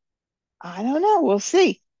 I don't know. We'll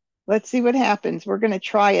see. Let's see what happens. We're going to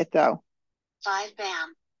try it though. 5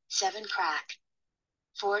 bam. 7 crack.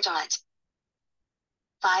 4 dot.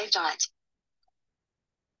 5 dot.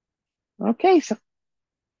 Okay, so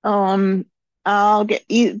I'll get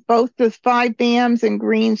both the 5 bams and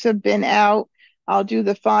greens have been out. I'll do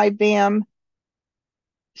the 5 bam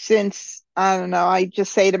since I don't know. I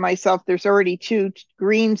just say to myself, there's already 2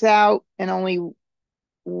 greens out and only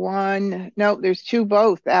 1. No, there's 2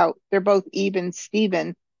 both out. They're both even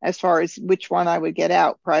Steven as far as which one I would get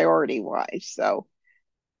out priority wise. So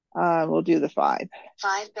we'll do the 5.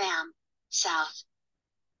 5 bam. South.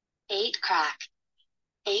 8 crack.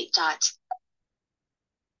 8 dot.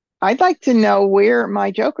 I'd like to know where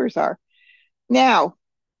my jokers are. Now,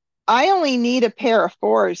 I only need a pair of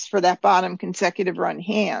 4s for that bottom consecutive run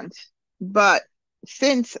hand. But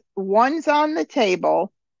since 1's on the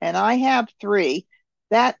table and I have 3,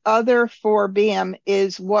 that other 4 bam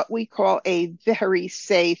is what we call a very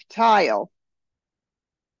safe tile.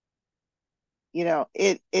 You know,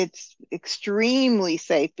 it's extremely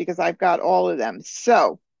safe because I've got all of them.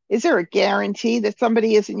 So is there a guarantee that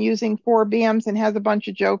somebody isn't using 4 bams and has a bunch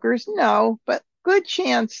of jokers? No, but good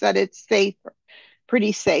chance that it's safe,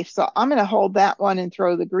 pretty safe. So I'm going to hold that one and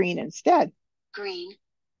throw the green instead. Green.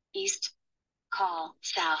 East. Call.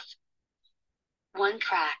 South. 1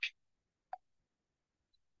 crack.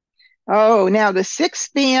 Oh, now the 6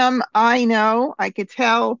 bam, I know, I could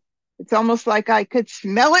tell It's almost like I could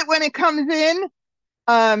smell it when it comes in.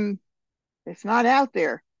 Um, it's not out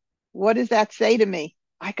there. What does that say to me?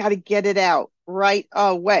 I got to get it out right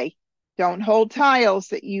away. Don't hold tiles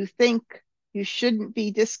that you think you shouldn't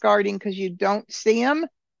be discarding because you don't see them.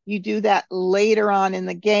 You do that later on in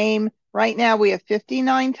the game. Right now, we have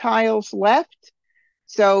 59 tiles left.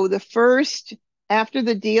 So the first, after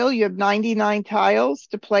the deal, you have 99 tiles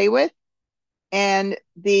to play with. And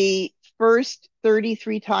the first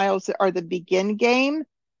 33 tiles are the begin game.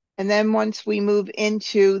 And then once we move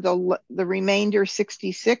into the remainder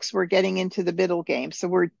 66, we're getting into the middle game. So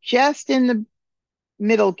we're just in the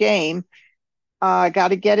middle game. Got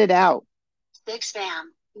to get it out. 6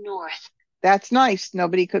 bam, north. That's nice.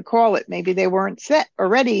 Nobody could call it. Maybe they weren't set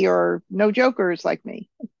already or no jokers like me.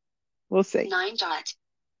 We'll see. 9 dot.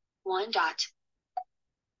 1 dot.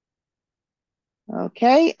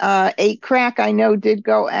 Okay. 8 crack, I know, did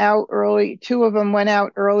go out early. 2 of them went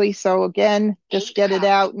out early. So again, just get it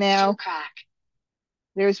out now. 2 crack.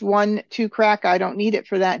 There's 1, 2 crack. I don't need it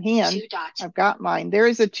for that hand. 2 dot. I've got mine. There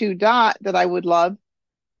is a 2 dot that I would love,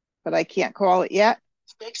 but I can't call it yet.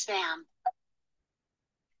 6 bam.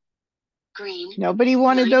 Green. Nobody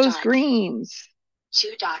wanted those dot. greens.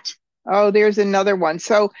 2 dot. Oh, there's another one.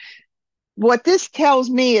 So what this tells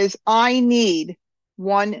me is I need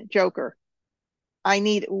 1 joker. I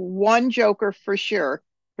need 1 joker for sure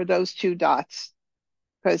for those 2 dots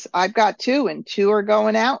because I've got 2 and 2 are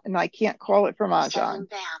going out and I can't call it for Mahjong. 7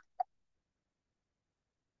 bam.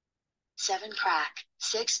 7 crack.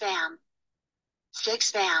 6 bam.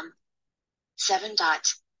 6 bam. 7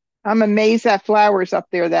 dot. I'm amazed that flower's up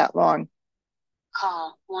there that long.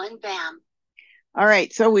 Call. 1 bam. All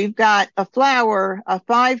right, so we've got a flower, a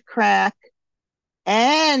 5 crack,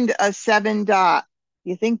 and a 7 dot.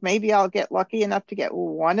 You think maybe I'll get lucky enough to get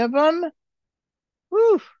 1 of them?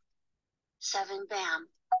 Whew. 7 bam.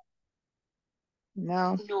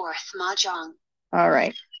 No. North Mahjong. All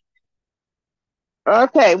right.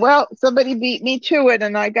 Okay, well, somebody beat me to it,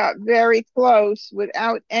 and I got very close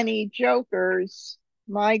without any jokers.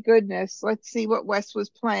 My goodness. Let's see what Wes was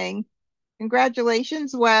playing.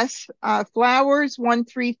 Congratulations, Wes. Flowers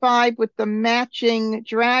 135 with the matching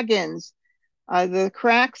dragons. The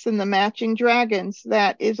cracks and the matching dragons.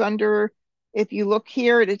 That is under, if you look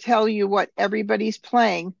here to tell you what everybody's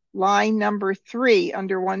playing, line number 3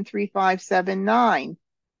 under 13579.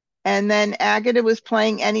 And then Agata was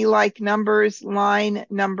playing any like numbers, line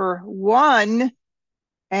number 1.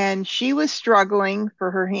 And she was struggling for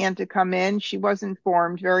her hand to come in. She wasn't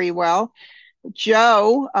formed very well.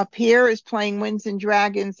 Joe up here is playing Winds and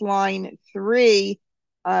Dragons line 3,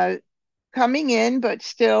 coming in, but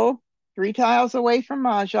still 3 tiles away from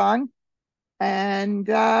Mahjong. And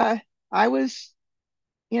I was,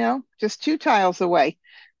 just 2 tiles away.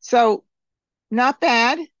 So not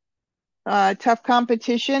bad. Tough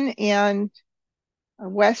competition, and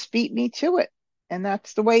Wes beat me to it. And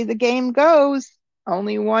that's the way the game goes.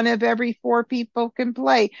 Only 1 of every 4 people can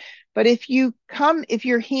play. But if your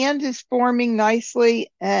hand is forming nicely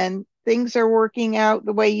and things are working out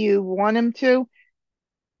the way you want them to,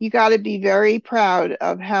 you got to be very proud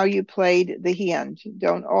of how you played the hand.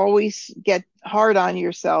 Don't always get hard on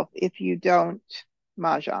yourself if you don't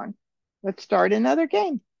Mahjong. Let's start another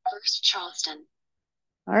game. First Charleston.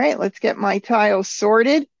 All right, let's get my tiles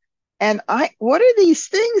sorted. And what are these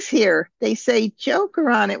things here? They say Joker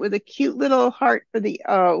on it with a cute little heart for the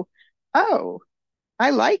O. Oh, I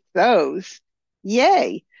like those.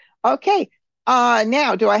 Yay. Okay.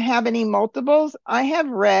 Now, do I have any multiples? I have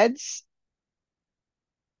reds.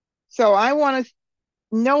 So I want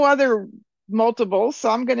no other multiples. So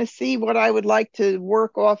I'm going to see what I would like to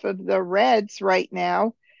work off of the reds right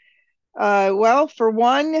now. Well, for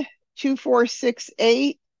 1, 2, 4, 6,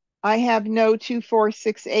 8. I have no 2, 4,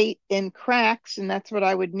 6, 8 in cracks, and that's what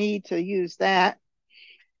I would need to use that.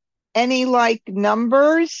 Any like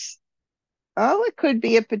numbers? Oh, it could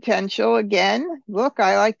be a potential again. Look,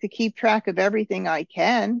 I like to keep track of everything I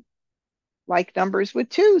can. Like numbers with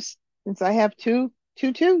 2s, since I have two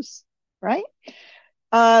 2s, right?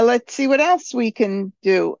 Let's see what else we can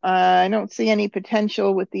do. I don't see any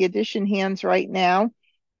potential with the addition hands right now.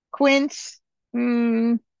 Quince,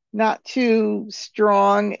 not too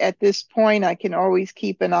strong at this point. I can always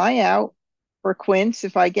keep an eye out for quince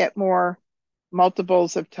if I get more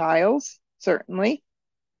multiples of tiles, certainly.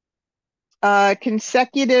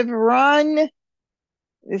 Consecutive run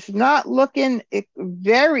is not looking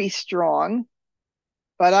very strong,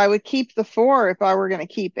 but I would keep the 4 if I were going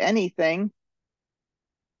to keep anything.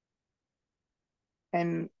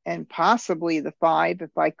 And possibly the 5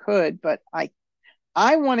 if I could, but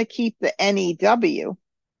I want to keep the NEW.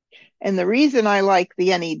 And the reason I like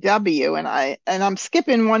the NEW, and I'm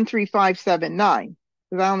skipping 1, 3, 5, 7, 9,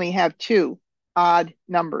 because I only have 2 odd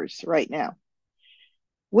numbers right now.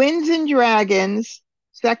 Winds and Dragons,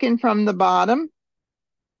 second from the bottom,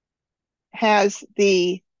 has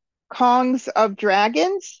the Kongs of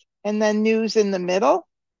Dragons and then news in the middle.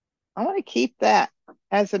 I want to keep that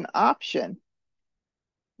as an option.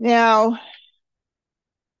 Now,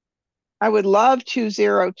 I would love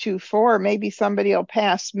 2024. Maybe somebody will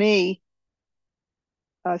pass me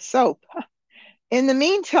a soap. In the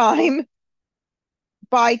meantime,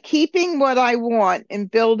 by keeping what I want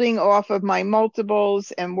and building off of my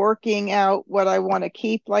multiples and working out what I want to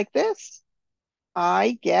keep like this,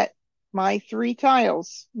 I get my 3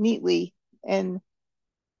 tiles neatly. And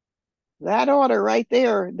that order right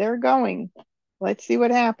there, they're going. Let's see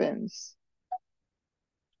what happens.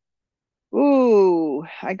 Ooh,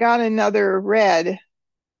 I got another red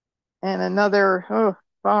and another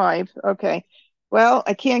 5. Okay. Well,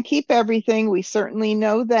 I can't keep everything. We certainly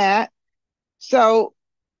know that. So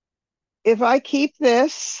if I keep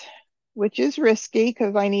this, which is risky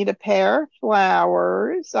because I need a pair of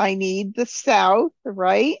flowers, I need the south,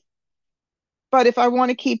 right? But if I want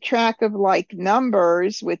to keep track of like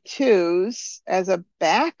numbers with 2s as a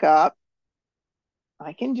backup,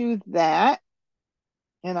 I can do that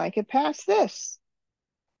and I could pass this.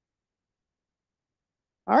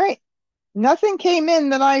 All right. Nothing came in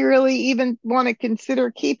that I really even want to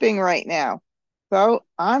consider keeping right now. So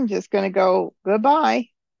I'm just going to go goodbye.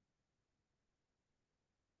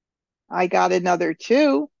 I got another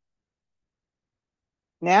 2.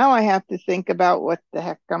 Now I have to think about what the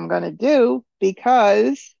heck I'm going to do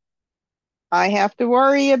because I have to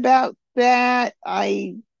worry about that.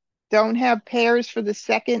 I don't have pairs for the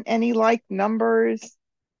second any like numbers.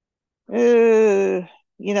 They're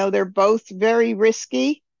both very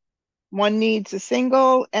risky. One needs a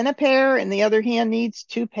single and a pair, and the other hand needs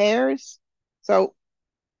 2 pairs. So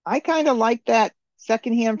I kind of like that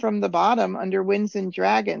second hand from the bottom under Winds and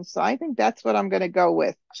Dragons. So I think that's what I'm going to go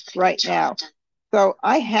with right now. So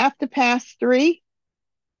I have to pass 3.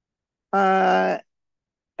 I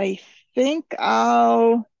think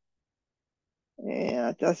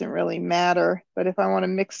it doesn't really matter. But if I want to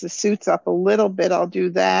mix the suits up a little bit, I'll do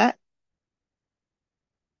that.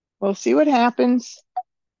 We'll see what happens.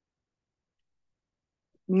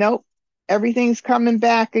 Nope. Everything's coming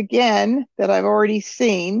back again that I've already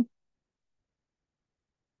seen.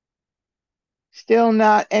 Still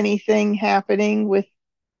not anything happening with,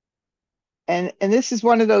 and this is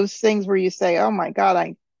one of those things where you say, oh my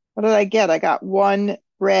God, what did I get? I got 1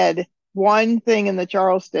 red, 1 thing in the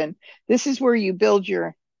Charleston. This is where you build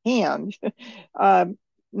your hand,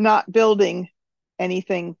 not building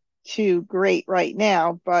anything too great right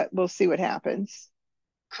now, but we'll see what happens.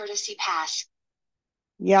 Courtesy pass.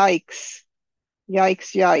 Yikes.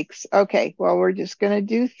 Yikes, yikes. Okay, well, we're just going to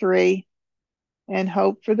do 3 and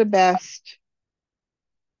hope for the best.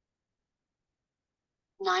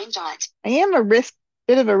 9 dot. I am a bit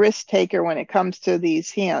of a risk taker when it comes to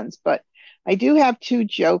these hands, but I do have 2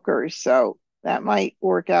 jokers, so that might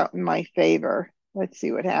work out in my favor. Let's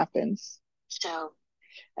see what happens. So.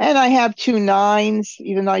 And I have 2 9s,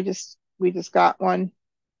 even though we just got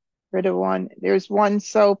rid of 1. There's 1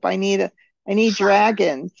 soap. I need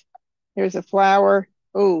dragons. There's a flower.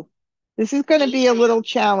 Oh, this is going to be a little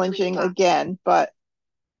challenging again, but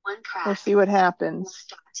we'll see what happens.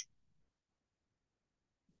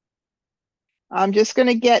 I'm just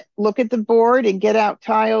going to look at the board and get out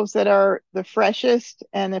tiles that are the freshest.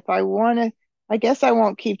 And if I want to, I guess I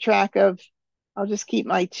won't keep track of, I'll just keep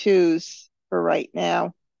my 2s for right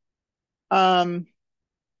now. 9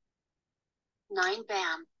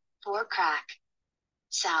 bam, 4 crack,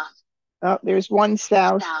 south. Oh, there's 1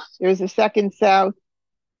 south. There's a second south.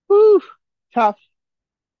 Whew, tough.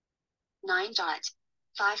 9 dot,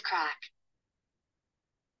 5 crack.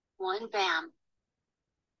 1 bam.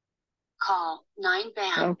 Call, 9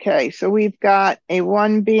 bam. Okay, so we've got a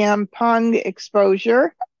 1 bam pung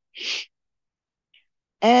exposure.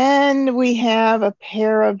 And we have a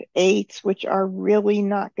pair of 8s, which are really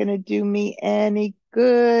not going to do me any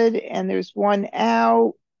good. And there's 1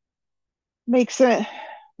 out. Makes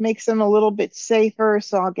them a little bit safer.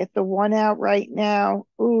 So I'll get the 1 out right now.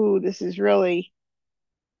 Ooh, this is really,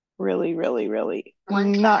 really, really, really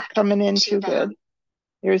not coming in too good.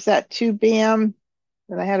 There's that 2 bam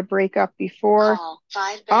that I had to break up before. Call,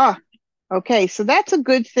 5 bam. Okay. So that's a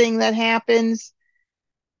good thing that happens,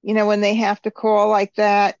 when they have to call like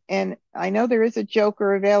that. And I know there is a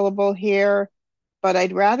joker available here, but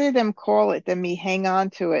I'd rather them call it than me hang on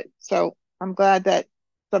to it. So I'm glad that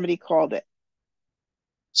somebody called it.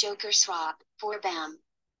 Joker swap, 4 bam.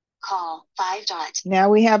 Call 5 dot. Now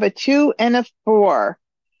we have a 2 and a 4.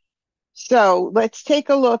 So let's take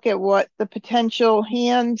a look at what the potential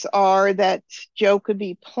hands are that Joe could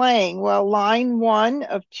be playing. Well, line 1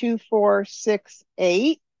 of 2, 4, 6,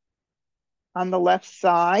 8 on the left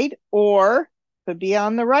side, or could be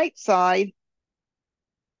on the right side.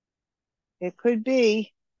 It could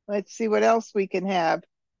be. Let's see what else we can have.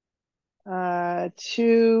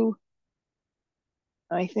 2.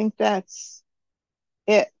 I think that's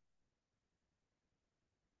it.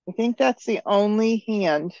 I think that's the only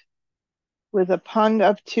hand with a pung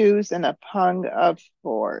of 2s and a pung of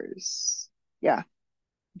 4s. Yeah.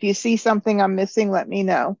 If you see something I'm missing, let me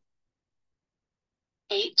know.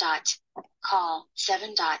 8 dot. Call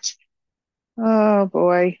 7 dot. Oh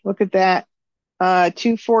boy, look at that.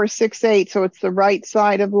 2, 4, 6, 8. So it's the right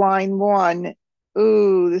side of line 1.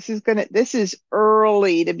 Ooh, this is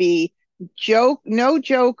early to be no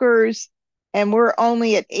jokers, and we're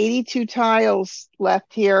only at 82 tiles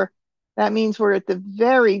left here. That means we're at the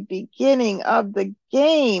very beginning of the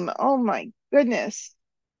game. Oh my goodness.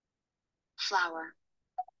 Flower.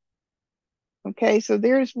 Okay, so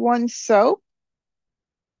there's one soap,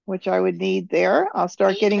 which I would need there. I'll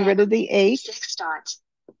start 8 getting rid of bam. the 8. 6 dot.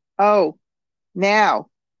 Oh, now,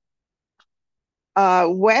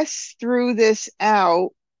 Wes threw this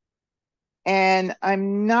out, and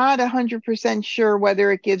I'm not 100% sure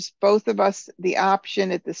whether it gives both of us the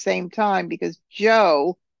option at the same time, because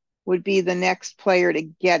Joe would be the next player to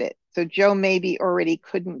get it. So Joe maybe already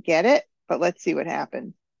couldn't get it, but let's see what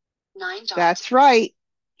happens. 9 dot. That's right.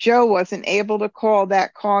 Joe wasn't able to call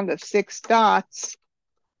that Kong of 6 dots.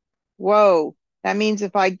 Whoa. That means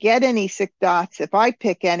if I get any 6 dots, if I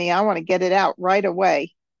pick any, I want to get it out right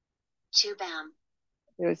away. 2 bam.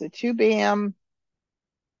 There's a 2 bam.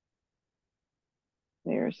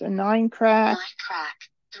 There's a 9 crack. 9 crack.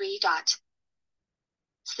 3 dot.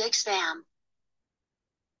 6 bam.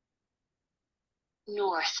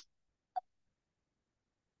 North.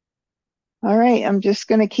 All right, I'm just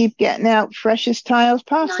going to keep getting out freshest tiles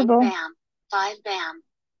 9 possible. bam. 5 bam.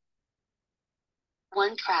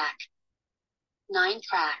 1 crack. 9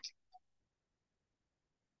 crack.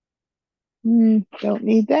 Don't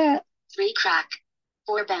need that. 3 crack.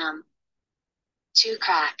 4 bam. 2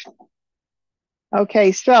 crack.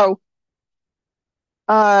 Okay, so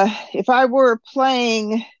if I were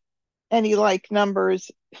playing any like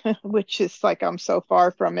numbers, which is like I'm so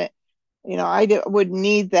far from it, would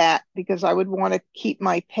need that because I would want to keep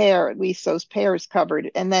my pair, at least those pairs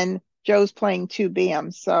covered. And then Joe's playing 2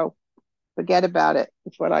 bams, so forget about it,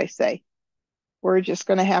 is what I say. We're just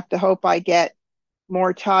going to have to hope I get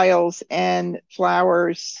more tiles and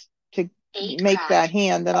flowers to make that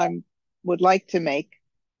hand that I would like to make.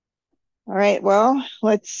 All right, well,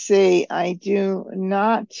 let's see. I do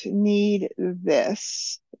not need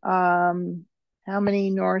this. How many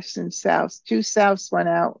norths and souths? 2 souths went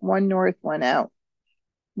out, 1 north went out,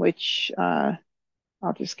 which I'll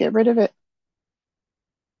just get rid of it.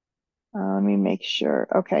 Let me make sure.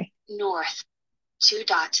 Okay. North. 2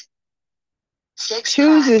 dot. 6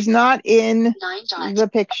 2s crack. is not in 9 dot. the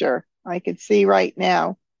picture. I could see right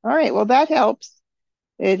now. All right, well, that helps.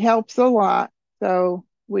 It helps a lot. So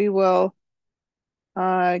we will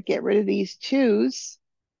get rid of these 2s.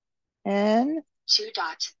 And 2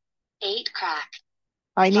 dot. 8 crack.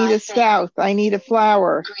 I need a south. I need a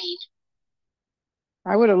flower. Green.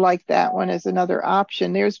 I would have liked that one as another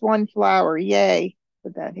option. There's 1 flower. Yay.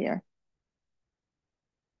 Put that here.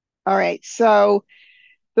 All right. So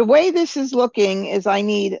the way this is looking is I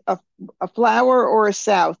need a flower or a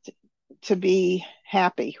south to be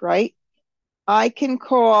happy, right? I can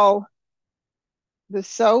call the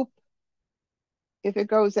soap if it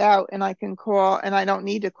goes out, and I don't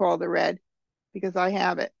need to call the red because I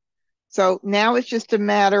have it. So now it's just a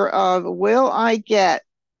matter of, will I get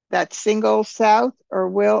that single south, or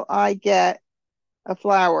will I get a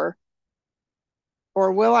flower?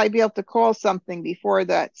 Or will I be able to call something before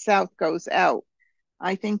that south goes out?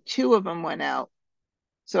 I think 2 of them went out.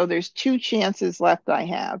 So there's 2 chances left I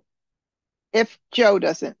have. If Joe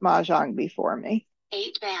doesn't mahjong before me.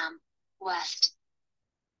 8 bam. West.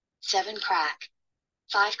 7 crack.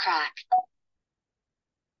 5 crack.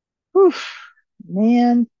 Whew,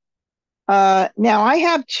 man. Now I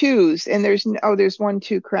have 2s, and there's 1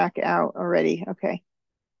 2 crack out already. Okay.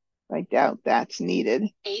 I doubt that's needed.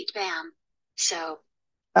 8 bam. So.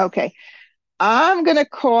 Okay. I'm gonna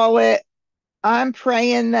call it. I'm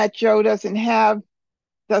praying that Joe doesn't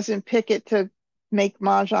pick it to make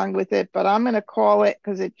mahjong with it, but I'm gonna call it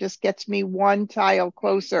because it just gets me 1 tile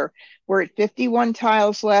closer. We're at 51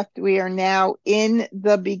 tiles left. We are now in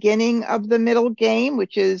the beginning of the middle game,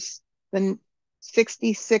 which is the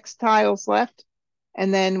 66 tiles left.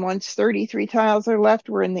 And then once 33 tiles are left,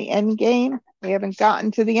 we're in the end game. We haven't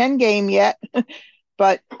gotten to the end game yet,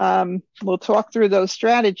 but we'll talk through those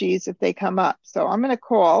strategies if they come up. So I'm going to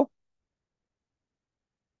call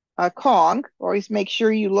a Kong. Always make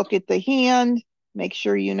sure you look at the hand, make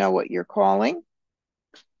sure you know what you're calling.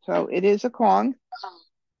 So it is a Kong. Call.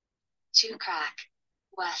 2 crack.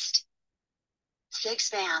 West. 6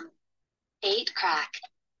 bam. 8 crack.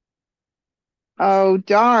 Oh,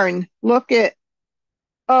 darn. Look at,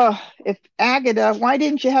 oh, if Agata, why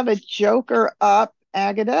didn't you have a joker up,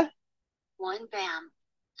 Agata? 1 bam.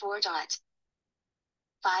 4 dot.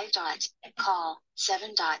 5 dot. Call.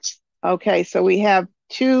 7 dot. Okay, so we have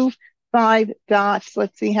 2 5 dots.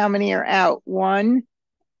 Let's see how many are out. One,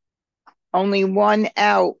 only one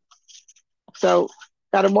out. So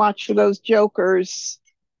got to watch for those jokers.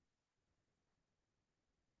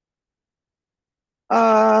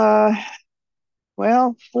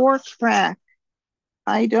 Well, 4 crack.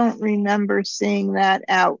 I don't remember seeing that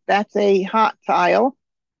out. That's a hot tile.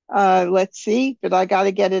 Let's see, but I got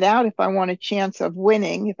to get it out if I want a chance of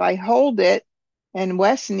winning. If I hold it and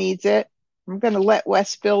Wes needs it, I'm going to let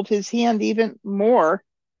Wes build his hand even more.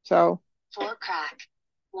 So 4 crack.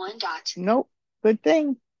 1 dot. Nope. Good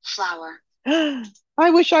thing. Flower. I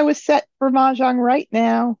wish I was set for Mah Jongg right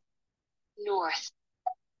now. North.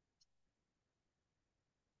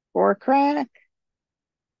 4 crack.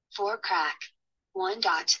 4 crack. 1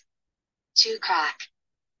 dot. 2 crack.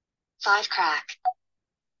 5 crack.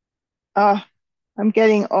 I'm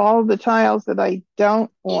getting all the tiles that I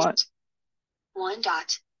don't want. East. 1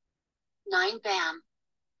 dot. 9 bam.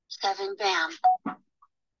 7 bam.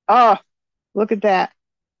 Oh, look at that.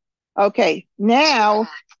 Okay, now 2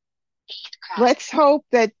 crack. 8 crack. let's hope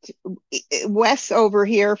that Wes over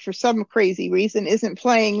here, for some crazy reason, isn't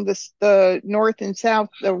playing the north and south,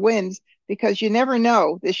 the winds, because you never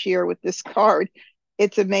know this year with this card.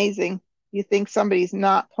 It's amazing. You think somebody's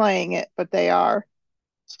not playing it, but they are.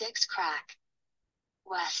 6 crack.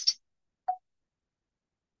 West.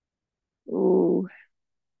 Ooh.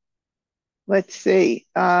 Let's see.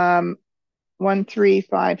 1, 3,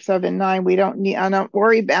 5, 7, 9. We don't need, I don't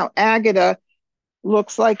worry about Agata.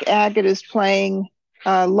 Looks like Agata's playing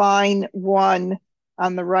line 1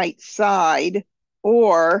 on the right side,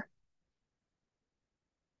 or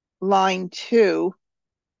line 2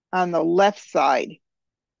 on the left side.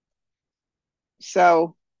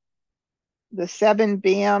 So the 7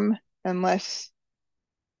 bam, unless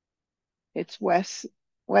it's Wes.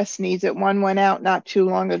 Wes needs it. 1 went out not too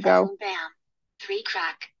long ago. 7 bam. 3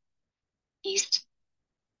 crack. East.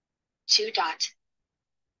 2 dot.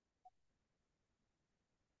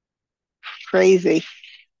 Crazy.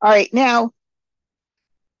 All right, now,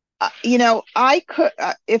 I could,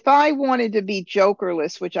 if I wanted to be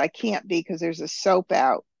jokerless, which I can't be because there's a soap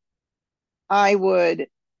out, I would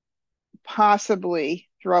possibly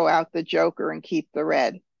throw out the joker and keep the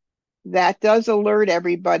red. That does alert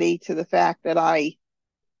everybody to the fact that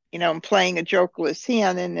I'm playing a jokerless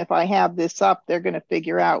hand, and if I have this up, they're going to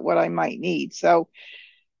figure out what I might need. So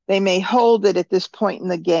they may hold it at this point in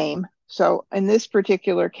the game. So in this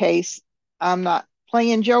particular case, I'm not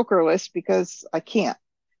playing jokerless because I can't.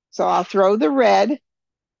 So I'll throw the red,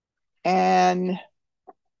 and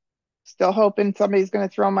still hoping somebody's going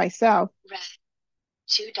to throw my south. Red.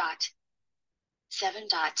 2 dot. 7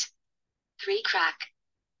 dot. 3 crack.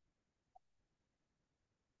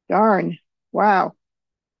 Darn. Wow.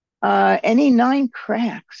 Any 9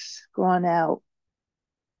 cracks gone out?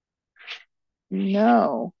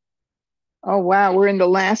 No. Oh, wow. We're in the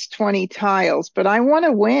last 20 tiles, but I want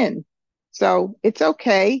to win. So it's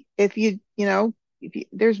okay if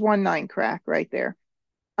there's 1 9 crack right there.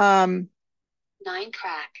 9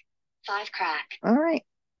 crack. 5 crack. All right.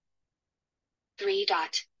 3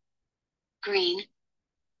 dot. Green.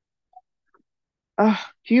 Do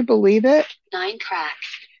you believe it? 9 crack.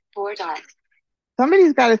 4 dot.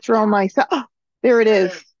 Somebody's got to throw myself. Oh, there it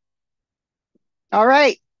is. All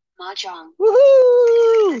right. Mah Jongg.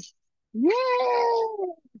 Woohoo! Yay!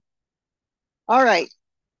 All right.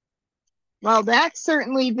 Well, that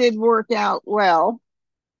certainly did work out well.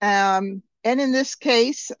 And in this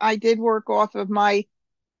case, I did work off of my.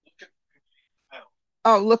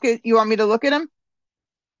 Oh, you want me to look at them?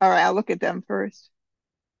 All right, I'll look at them first.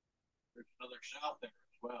 There's another south there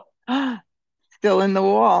as well. Still in the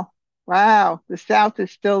wall. Wow, the south is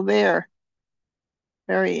still there.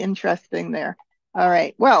 Very interesting there. All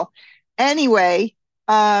right. Well, anyway,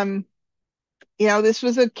 this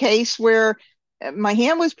was a case where my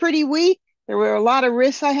hand was pretty weak. There were a lot of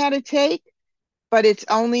risks I had to take, but it's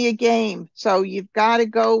only a game. So you've got to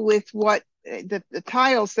go with what the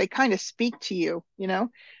tiles, they kind of speak to you, you know.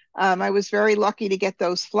 I was very lucky to get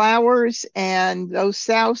those flowers and those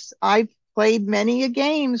souths. I've played many a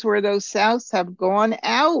games where those souths have gone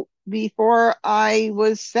out before I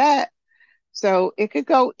was set. So it could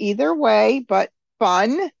go either way, but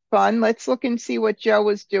fun, fun. Let's look and see what Joe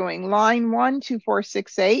was doing. Line 1, 2, 4,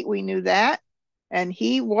 6, 8. We knew that. And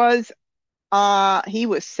he was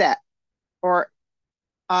set or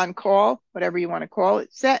on call, whatever you want to call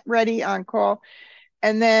it. Set, ready, on call.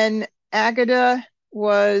 And then Agata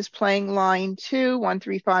was playing line 2, 1,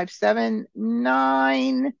 3, 5, 7,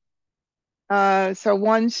 9. So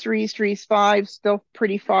ones, threes, threes, fives, still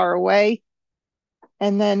pretty far away.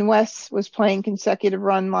 And then Wes was playing consecutive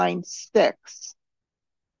run line 6.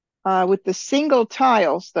 With the single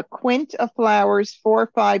tiles, the quint of flowers,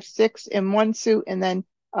 4, 5, 6 in one suit, and then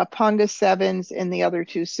a punga sevens in the other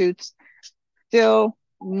two suits. Still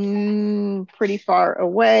pretty far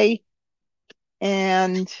away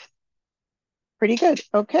and pretty good.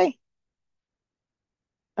 Okay.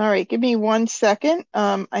 All right, give me 1 second.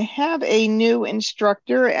 I have a new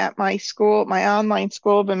instructor at my school, my online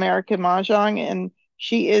school of American Mah Jongg, and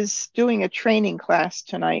she is doing a training class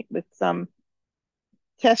tonight with some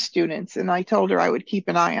test students. And I told her I would keep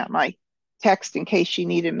an eye on my text in case she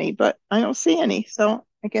needed me, but I don't see any. So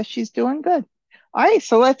I guess she's doing good. All right,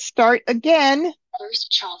 so let's start again. First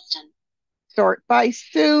Charleston. Sort by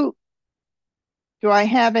suit. Do I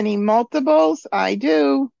have any multiples? I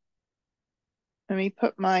do. Let me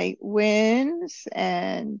put my winds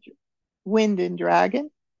and wind and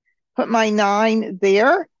dragon. Put my 9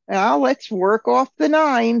 there. Now let's work off the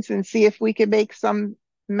 9s and see if we can make some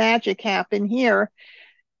magic happen here.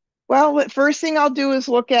 Well, the first thing I'll do is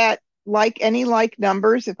look at any like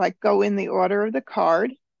numbers if I go in the order of the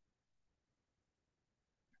card.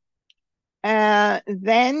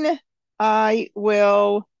 Then I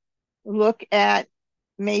will look at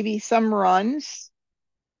maybe some runs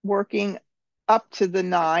working up to the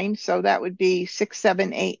 9. So that would be 6,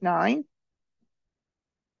 7, 8, 9.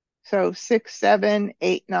 So 6, 7,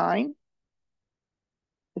 8, 9.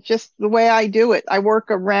 It's just the way I do it. I work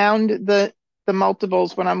around the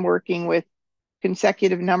multiples when I'm working with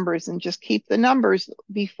consecutive numbers and just keep the numbers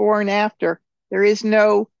before and after. There is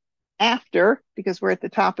no after because we're at the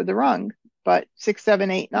top of the rung, but 6, 7,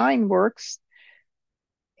 8, 9 works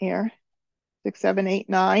here. 6, 7, 8,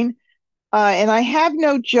 9. And I have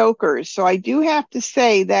no jokers. So I do have to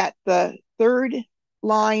say that the third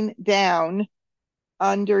line down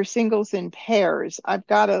under singles and pairs, I've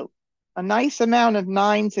got a nice amount of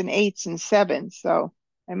 9s and 8s and 7s. So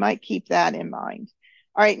I might keep that in mind.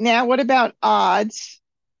 All right, now what about odds?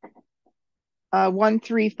 1,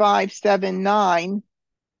 3, 5, 7, 9.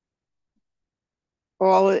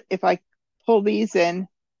 All if I pull these in,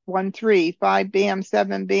 1, 3, 5, bam,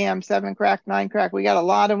 7, bam, 7 crack, 9 crack. We got a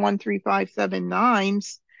lot of 1, 3, 5, 7,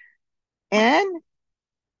 9s. And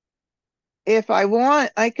if I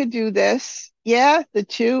want, I could do this. Yeah, the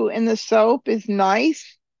 2 in the soap is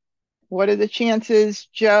nice. What are the chances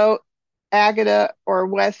Joe, Agata, or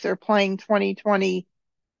Wes are playing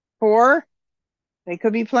 2024? They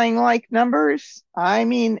could be playing like numbers. I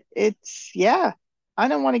mean, yeah, I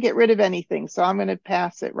don't want to get rid of anything, so I'm going to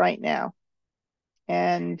pass it right now.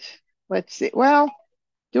 And let's see. Well,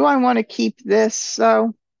 do I want to keep this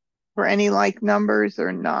so for any like numbers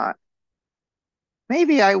or not?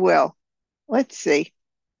 Maybe I will. Let's see.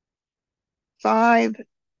 5,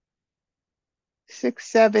 6,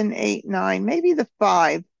 7, 8, 9. Maybe the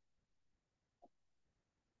 5.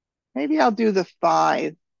 Maybe I'll do the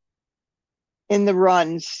 5 in the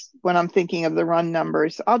runs when I'm thinking of the run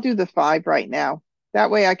numbers. I'll do the 5 right now.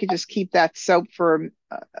 That way I could just keep that soap for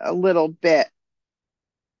a little bit.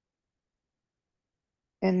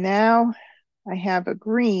 And now I have a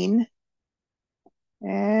green.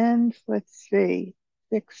 And let's see.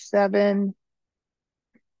 6, 7,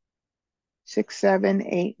 6, 7,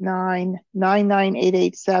 8, 9, 9, 9, 8,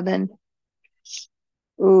 8, 7.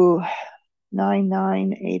 Ooh, 9,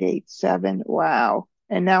 9, 8, 8, 7. Wow.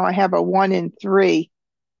 And now I have a 1 and 3.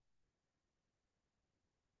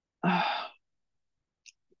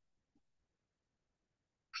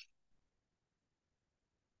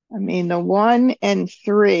 I mean, the 1 and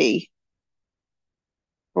 3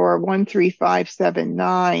 for 1, 3, 5, 7,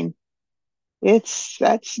 9.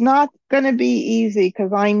 That's not going to be easy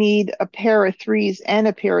because I need a pair of 3s and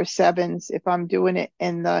a pair of 7s if I'm doing it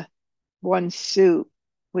in the one suit,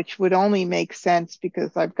 which would only make sense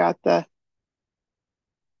because I've got the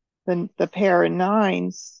pair of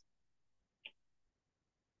 9s.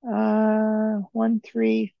 1,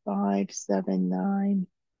 3, 5, 7,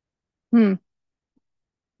 9.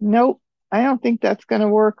 Nope. I don't think that's going to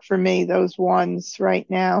work for me, those ones right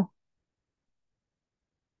now.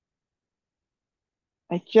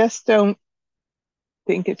 I just don't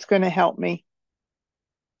think it's going to help me.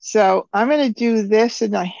 So I'm going to do this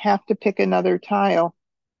and I have to pick another tile.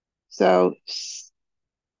 So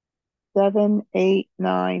 7, 8,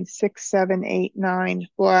 9, 6, 7, 8, 9.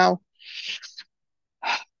 Wow.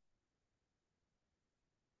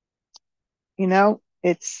 You know,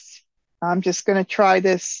 I'm just going to try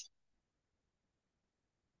this.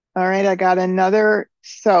 All right, I got another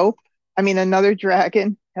soap. I mean, another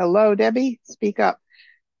dragon. Hello, Debbie, speak up.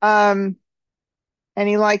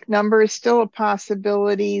 Any like numbers, still a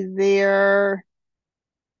possibility there.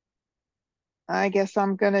 I guess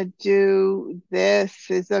I'm going to do this.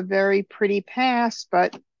 Is a very pretty pass,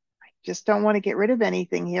 but I just don't want to get rid of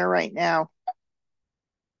anything here right now.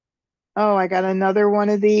 Oh, I got another one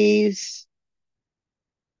of these.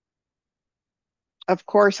 Of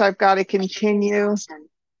course, I've got to continue.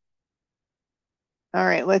 All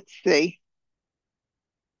right, let's see.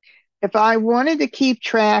 If I wanted to keep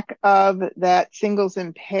track of that singles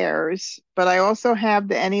and pairs, but I also have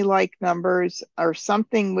the any like numbers or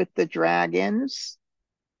something with the dragons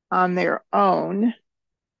on their own.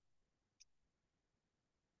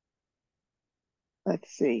 Let's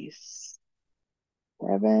see.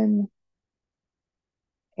 7,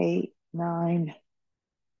 8, 9,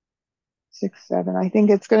 6, 7. I think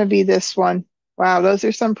it's going to be this one. Wow, those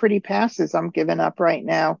are some pretty passes I'm giving up right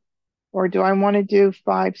now. Or do I want to do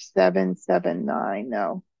 5, 7, 7, 9?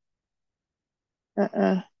 No.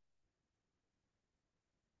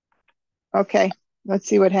 Okay, let's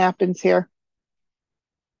see what happens here.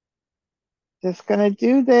 Just going to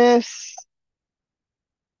do this.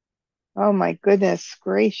 Oh my goodness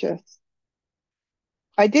gracious.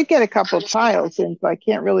 I did get a couple of tiles in, so I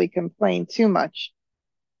can't really complain too much.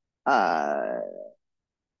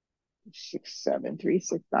 6, 7, 3,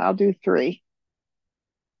 6. I'll do 3.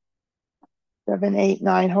 7, 8,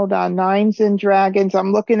 9. Hold on. 9s and dragons.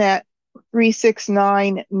 I'm looking at 3, 6,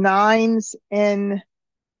 9. 9s and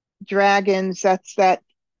dragons. That's that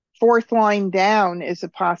fourth line down is a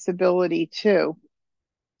possibility too.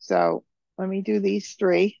 So let me do these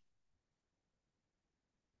 3.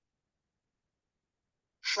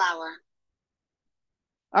 Flower.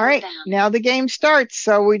 All right, now the game starts.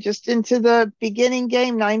 So we're just into the beginning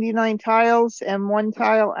game, 99 tiles and 1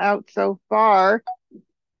 tile out so far.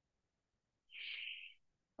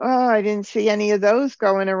 Oh, I didn't see any of those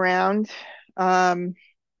going around. I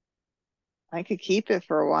could keep it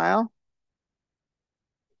for a while.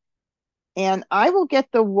 And I will get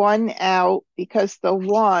the 1 out because the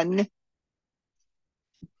 1,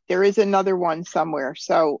 there is another 1 somewhere.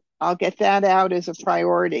 So I'll get that out as a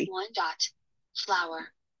priority. 1 dot. Flower.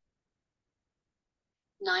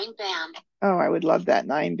 9 bam. Oh, I would love that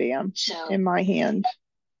 9 bam in my hand.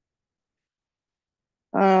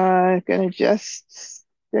 Gonna just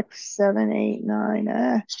 6, 7, 8,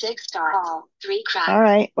 9. 6 dot. 3 crack. All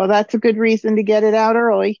right. Well, that's a good reason to get it out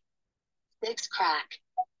early. 6 crack.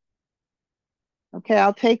 Okay,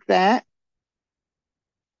 I'll take that.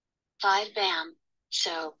 5 bam.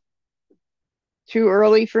 So. Too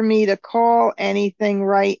early for me to call anything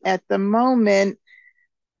right at the moment.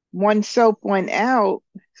 1 soap went out.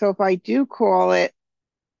 So if I do call it,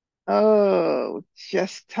 oh, it's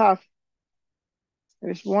just tough.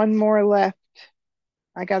 There's 1 more left.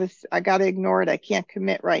 I gotta ignore it. I can't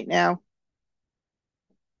commit right now.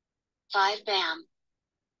 5 bam.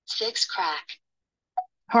 6 crack.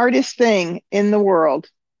 Hardest thing in the world.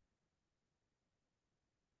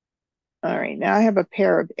 All right, now I have a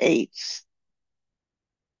pair of 8s.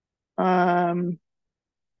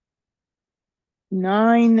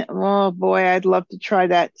 9. Oh boy, I'd love to try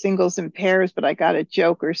that singles and pairs, but I got a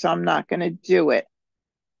joker, so I'm not going to do it.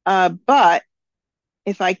 But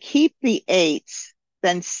if I keep the 8s,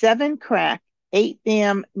 then 7 crack, 8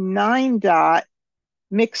 bam, 9 dot,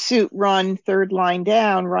 mix suit run, 3rd line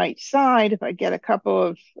down, right side, if I get a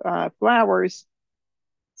couple of flowers.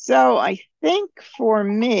 So I think for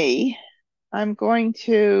me, I'm going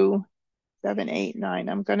to 7, 8, 9.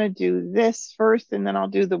 I'm going to do this first, and then I'll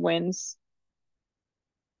do the wins.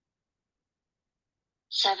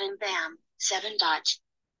 7 bam. 7 dot.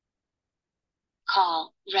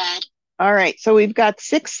 Call. Red. All right, so we've got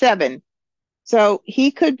 6, 7. So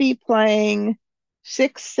he could be playing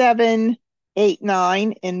 6, 7, 8,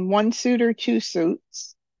 9 in 1 suit or 2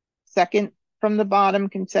 suits. Second from the bottom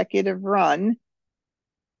consecutive run.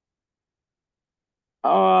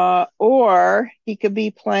 Or he could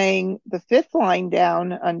be playing the 5th line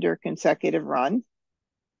down under consecutive run.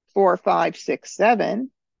 4, 5, 6,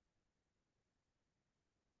 7.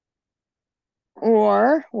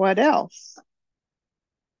 Or what else?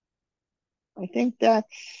 I think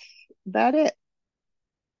that's about it.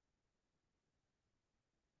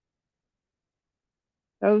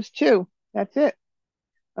 Those two. That's it.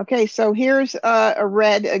 Okay, so here's a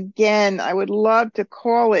red again. I would love to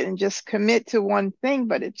call it and just commit to one thing,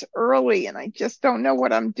 but it's early and I just don't know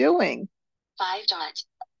what I'm doing. 5 dot.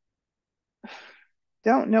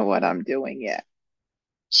 Don't know what I'm doing yet.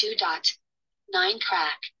 2 dot. 9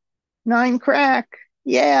 crack. 9 crack.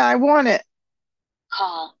 Yeah, I want it.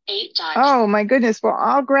 Call. 8 dot. Oh my goodness. Well,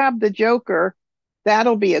 I'll grab the Joker.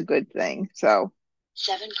 That'll be a good thing. So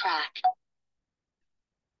 7 crack.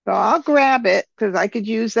 I'll grab it because I could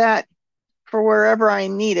use that for wherever I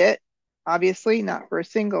need it. Obviously, not for a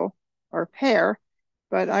single or pair,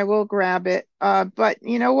 but I will grab it. But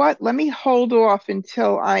you know what? Let me hold off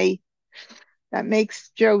until that makes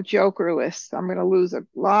Joe jokerless. I'm going to lose a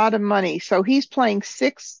lot of money. So he's playing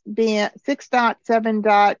 6 dot, 7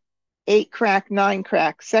 dot, 8 crack, 9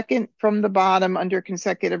 crack, second from the bottom under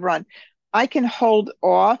consecutive run. I can hold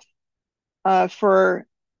off for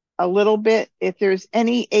a little bit. If there's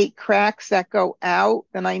any 8 cracks that go out,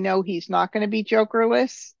 then I know he's not going to be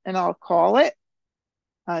jokerless and I'll call it.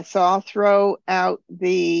 So I'll throw out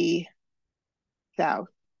the south.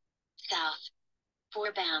 South.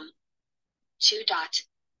 4 bam. 2 dot.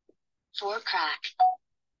 4 crack.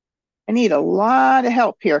 I need a lot of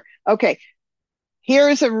help here. Okay,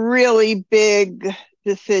 here's a really big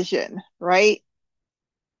decision, right?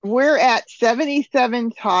 We're at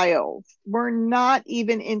 77 tiles. We're not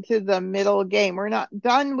even into the middle game. We're not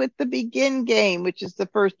done with the begin game, which is the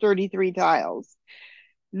first 33 tiles.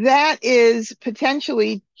 That is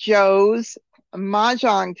potentially Joe's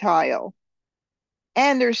Mahjong tile.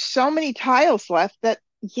 And there's so many tiles left that,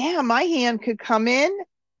 yeah, my hand could come in.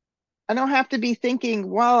 I don't have to be thinking,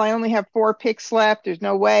 well, I only have 4 picks left. There's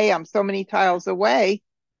no way I'm so many tiles away.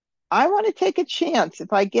 I want to take a chance.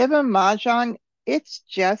 If I give him Mahjong, it's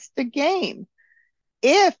just a game.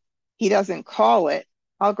 If he doesn't call it,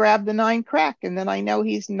 I'll grab the 9 crack, and then I know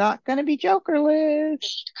he's not going to be jokerless.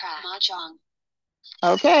 8 crack. Mahjong.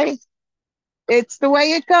 Okay. It's the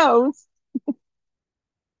way it goes.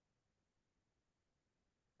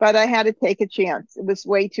 But I had to take a chance. It was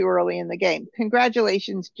way too early in the game.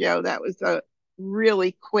 Congratulations, Joe. That was a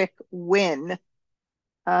really quick win.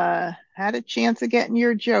 Had a chance of getting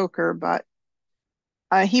your joker, but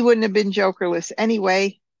he wouldn't have been jokerless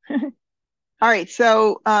anyway. All right,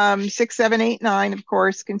 so 6, 7, 8, 9, of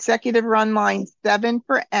course, consecutive run line 7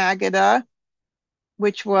 for Agata,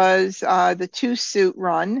 which was the 2 suit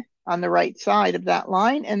run on the right side of that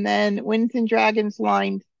line, and then Winds and Dragons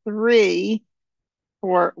line 3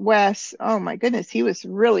 for Wes. Oh my goodness, he was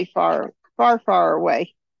really far, far, far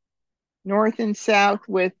away. North and south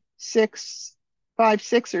with 6, 5,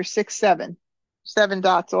 6, or 6, 7. 7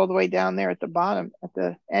 dots all the way down there at the bottom, at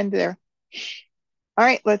the end there. All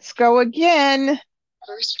right, let's go again.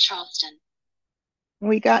 First Charleston.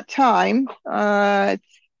 We got time. It's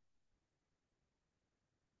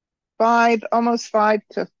 5, almost 5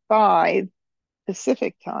 to 5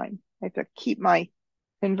 Pacific time. I have to keep my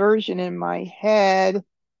conversion in my head.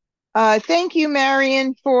 Thank you,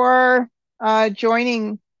 Marion, for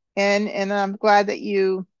joining in, and I'm glad that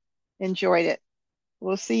you enjoyed it.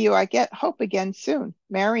 We'll see you, hope again soon.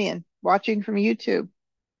 Marion, watching from YouTube.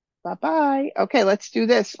 Bye-bye. Okay, let's do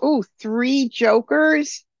this. Oh, 3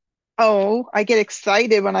 jokers. Oh, I get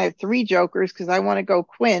excited when I have 3 jokers because I want to go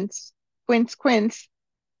quince. Quince, quince.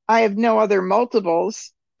 I have no other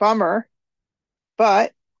multiples. Bummer.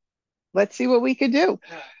 But let's see what we could do.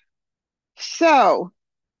 So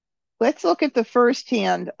let's look at the first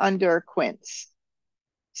hand under quince.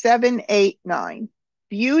 7, 8, 9.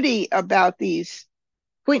 Beauty about these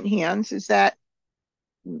quint hands is that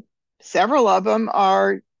several of them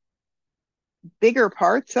are bigger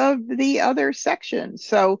parts of the other section.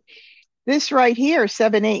 So this right here,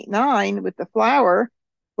 7, 8, 9 with the flower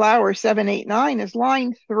 7, 8, 9 is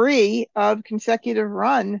line 3 of consecutive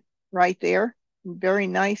run right there. Very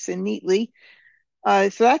nice and neatly. So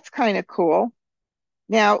that's kind of cool.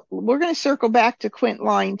 Now we're going to circle back to quint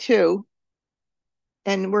line 2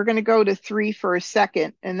 and we're going to go to 3 for a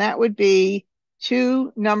second. And that would be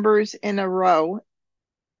 2 numbers in a row,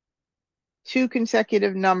 2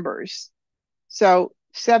 consecutive numbers. So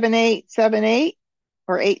 7, 8, 7, 8,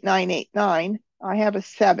 or 8, 9, 8, 9. I have a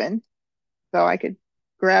 7, so I could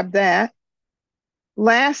grab that.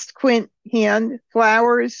 Last quint hand,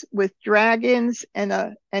 flowers with dragons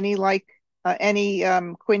and any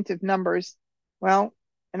quint of numbers. Well,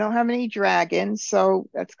 I don't have any dragons, so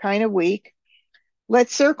that's kind of weak.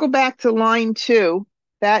 Let's circle back to line 2.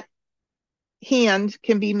 That hand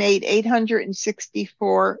can be made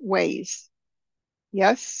 864 ways.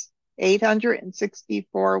 Yes,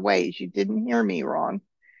 864 ways. You didn't hear me wrong.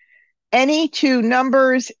 Any two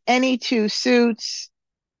numbers, any two suits,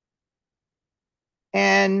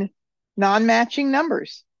 and non-matching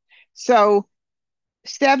numbers. So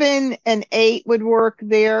 7 and 8 would work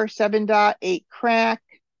there. 7.8 crack.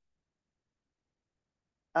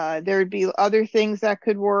 There'd be other things that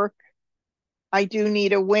could work. I do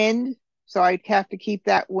need a wind, so I'd have to keep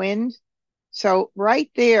that wind. So right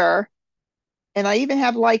there, and I even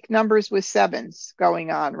have like numbers with 7s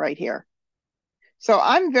going on right here. So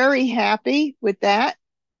I'm very happy with that.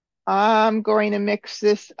 I'm going to mix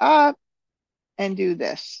this up and do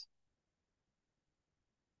this.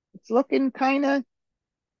 It's looking kind of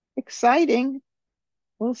exciting.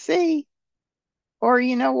 We'll see. Or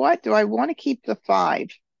you know what? Do I want to keep the 5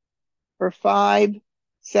 for 5,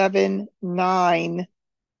 7, 9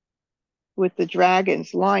 with the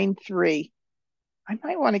dragons, line 3? I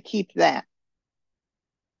might want to keep that.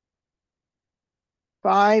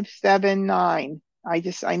 5, 7, 9.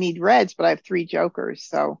 I need reds, but I have 3 jokers,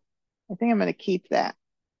 so I think I'm going to keep that.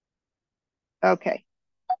 Okay.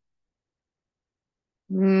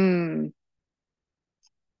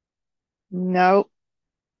 Nope.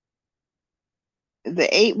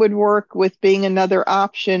 The 8 would work with being another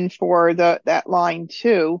option for that line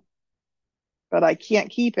too, but I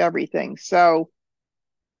can't keep everything. So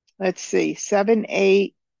let's see, 7,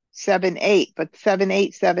 8, 7, 8, but 7,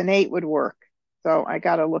 8, 7, 8 would work. So I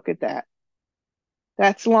got to look at that.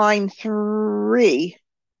 That's line 3,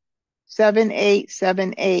 7, 8,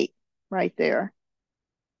 7, 8, right there.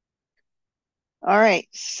 All right,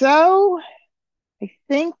 so I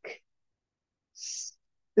think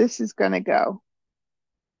this is going to go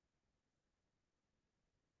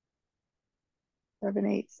 7,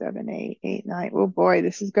 8, 7, 8, 8, 9. Oh boy,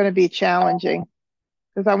 this is going to be challenging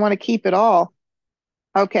because I want to keep it all.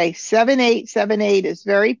 Okay, 7, 8, 7, 8 is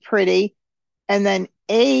very pretty. And then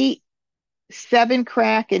 8, 7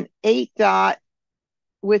 crack and 8 dot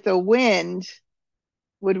with a wind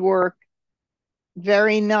would work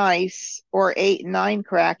very nice, or 8 and 9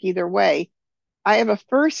 crack, either way. I have a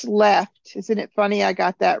first left. Isn't it funny? I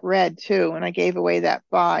got that red too, and I gave away that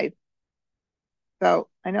 5. So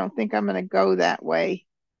I don't think I'm going to go that way.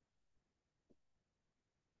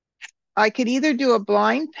 I could either do a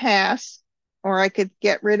blind pass, or I could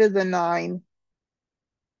get rid of the 9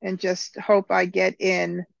 and just hope I get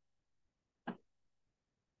in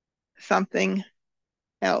something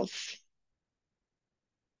else.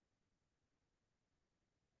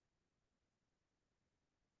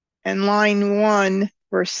 And line 1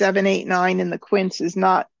 for 7, 8, 9 in the quince is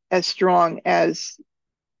not as strong as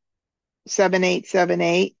 7, 8, 7,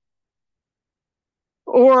 8,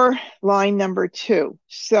 or line number 2.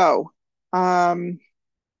 So I'll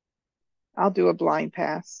do a blind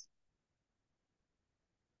pass.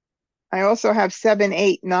 I also have 7,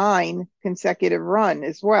 8, 9 consecutive run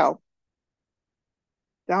as well.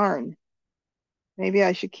 Darn. Maybe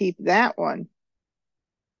I should keep that one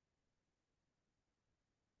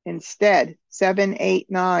instead. 7, 8,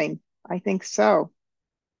 9. I think so.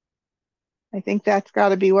 I think that's got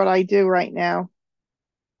to be what I do right now.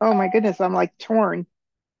 Oh my goodness, I'm like torn.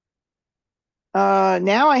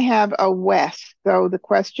 Now I have a west. So the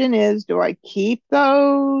question is, do I keep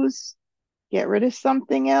those? Get rid of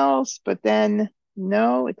something else? But then,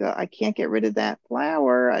 no, I can't get rid of that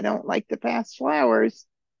flower. I don't like to pass flowers.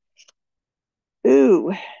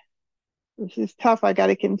 Ooh, this is tough. I got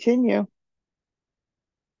to continue.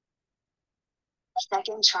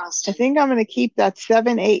 Second Charleston. I think I'm going to keep that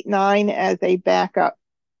 7, 8, 9 as a backup.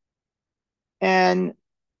 And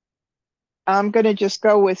I'm going to just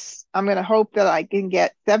go with, I'm going to hope that I can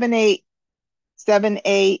get 7, 8, 7,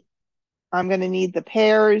 8. I'm going to need the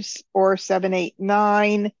pairs, or 7, 8,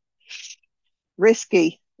 9.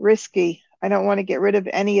 Risky, risky. I don't want to get rid of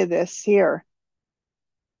any of this here.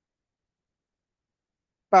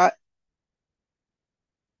 But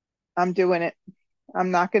I'm doing it.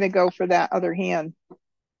 I'm not going to go for that other hand.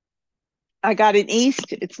 I got an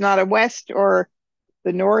east. It's not a west or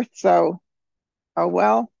the north, so oh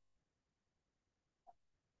well.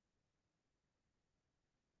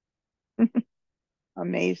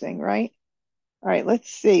 Amazing, right? All right, let's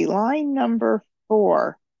see. Line number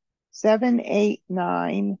 4. 7, 8,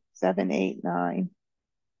 9. 7, 8, 9.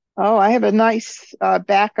 Oh, I have a nice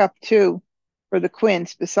backup too for the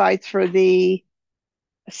quince, besides for the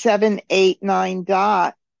 7, 8, 9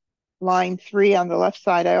 dot. Line 3 on the left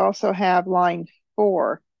side. I also have line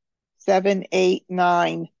 4. 7, 8,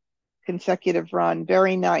 9 consecutive run.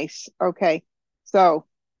 Very nice. Okay, so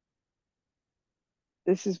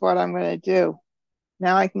this is what I'm going to do.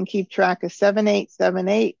 Now I can keep track of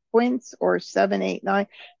 7-8-7-8 points or 7-8-9.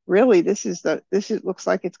 Really, looks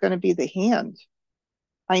like it's going to be the hand.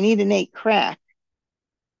 I need an 8 crack,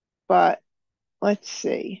 but let's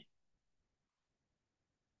see.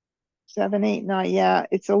 7-8-9. Yeah,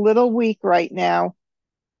 it's a little weak right now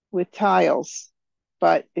with tiles,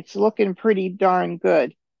 but it's looking pretty darn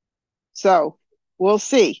good. So we'll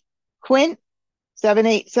see. Quint,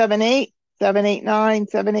 7-8-7-8, 7-8-9,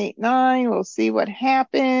 7-8-9. We'll see what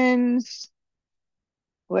happens.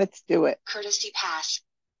 Let's do it. Courtesy pass.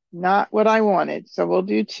 Not what I wanted, so we'll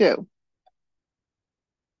do 2.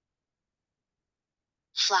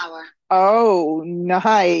 Flower. Oh,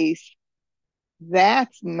 nice.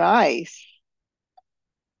 That's nice.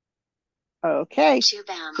 Okay. 2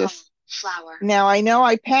 bam. Just flower. now I know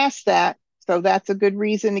I passed that, so that's a good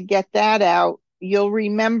reason to get that out. You'll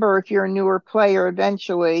remember if you're a newer player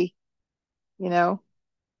eventually, you know.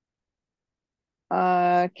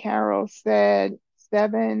 Carol said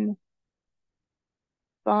 7-5-4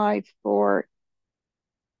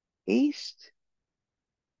 east.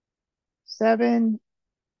 7-5-4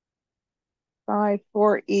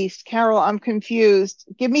 east. Carol, I'm confused.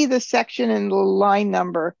 Give me the section and the line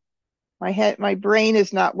number. My brain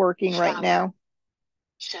is not working right now.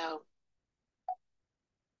 So.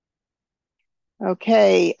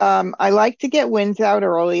 Okay. I like to get wins out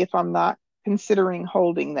early if I'm not considering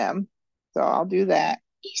holding them. So I'll do that.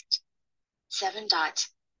 East. 7 dot.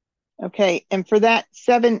 Okay. And for that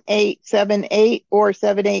 7-8-7-8 or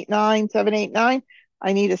 7-8-9, 7-8-9,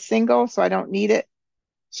 I need a single, so I don't need it.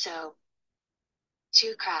 So.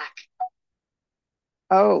 2 crack.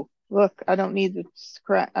 Oh, look, I don't need the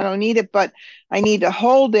crack. I don't need it, but I need to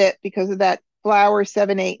hold it because of that flower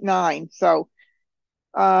 7-8-9. So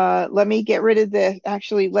let me get rid of this.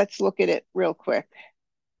 Actually, let's look at it real quick.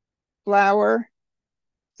 Flower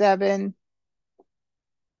 7,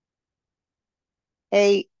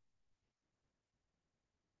 8,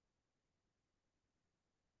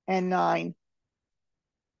 and 9.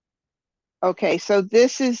 Okay, so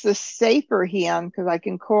this is the safer hand because I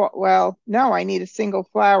can call, well, no, I need a single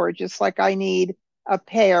flower just like I need a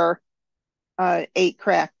pair, 8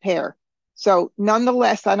 crack pair. So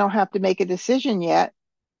nonetheless, I don't have to make a decision yet.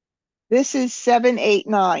 This is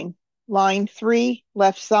 7-8-9, line 3,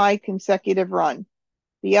 left side consecutive run.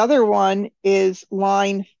 The other one is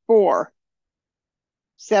line 4,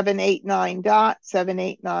 7-8-9 dot,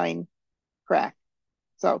 7-8-9 crack.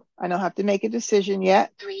 So I don't have to make a decision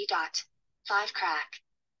yet. 3 dot. 5 crack.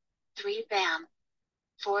 3 bam.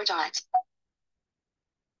 4 dot.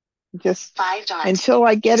 Just 5 dot. Until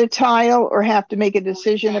I get a tile or have to make a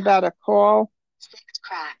decision about a call. 6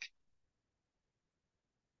 crack.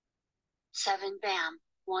 7 bam.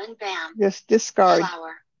 1 bam. Just discard.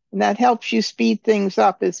 Flower. And that helps you speed things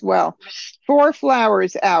up as well. 4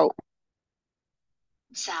 flowers out.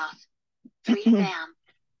 South. 3 bam.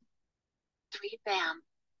 3 bam.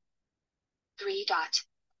 3 dot.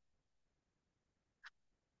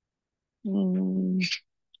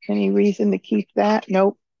 Any reason to keep that?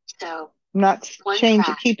 Nope. So. I'm not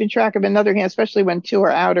keeping track of another hand, especially when 2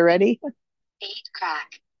 are out already. 8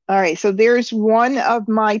 crack. All right, so there's one of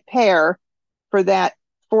my pair for that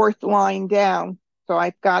 4th line down. So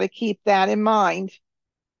I've got to keep that in mind.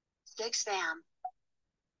 6 bam.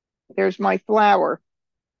 There's my flower.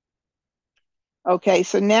 Okay,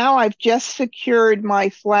 so now I've just secured my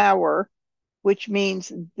flower, which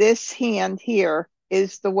means this hand here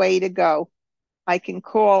is the way to go. I can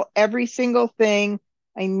call every single thing.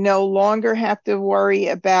 I no longer have to worry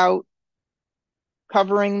about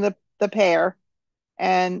covering the pair.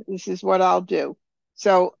 And this is what I'll do.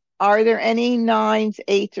 So are there any 9s,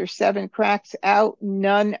 8s, or 7 cracks out?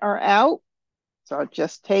 None are out. So I'll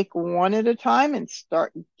just take one at a time and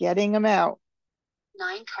start getting them out.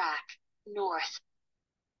 9 crack. North.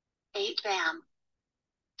 8 bam.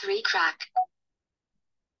 3 crack.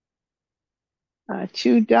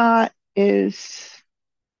 2 dot is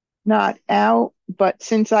not out, but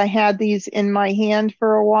since I had these in my hand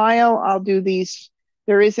for a while, I'll do these.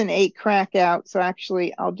 There is an 8 crack out, so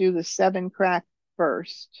actually I'll do the 7 crack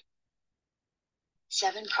first.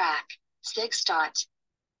 7 crack. 6 dot.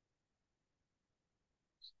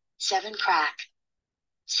 7 crack.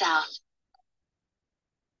 South.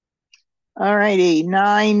 All righty,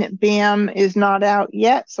 9 bam is not out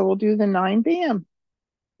yet, so we'll do the 9 bam.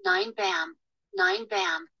 9 bam. 9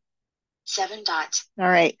 bam. 7 dot. All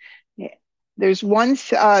right. There's one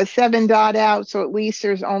 7 dot out, so at least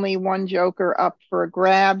there's only one joker up for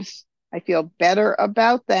grabs. I feel better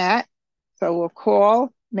about that. So we'll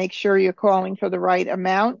call. Make sure you're calling for the right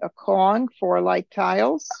amount. A Kong, 4 like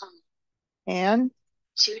tiles. And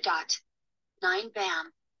 2.9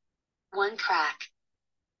 bam. 1 crack.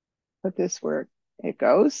 Put this where it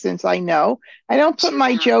goes, since I know. I don't put 2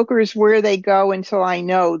 my bam. jokers where they go until I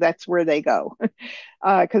know that's where they go.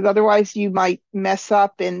 Because otherwise you might mess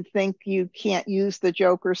up and think you can't use the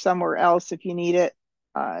joker somewhere else if you need it.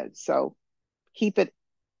 So keep it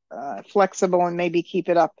flexible and maybe keep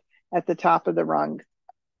it up at the top of the rung.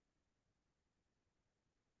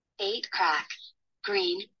 8 crack.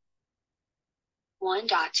 Green.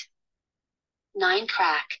 1.9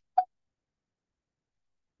 crack.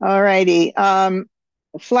 All righty.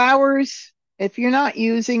 Flowers, if you're not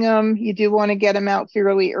using them, you do want to get them out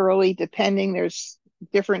fairly early, depending. There's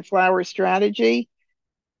different flower strategy.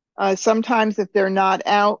 Sometimes if they're not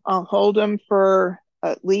out, I'll hold them for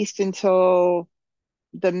at least until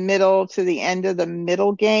the middle to the end of the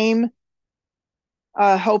middle game,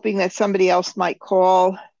 hoping that somebody else might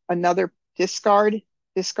call another discarded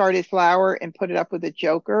flower and put it up with a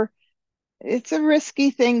joker. It's a risky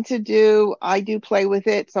thing to do. I do play with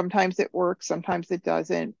it. Sometimes it works, sometimes it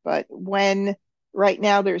doesn't. But when right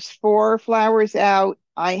now there's 4 flowers out,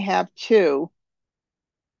 I have 2.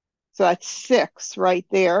 So that's 6 right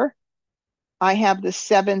there. I have the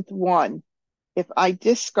 7th one. If I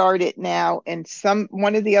discard it now and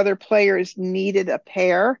one of the other players needed a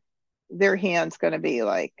pair, their hand's going to be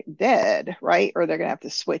like dead, right? Or they're going to have to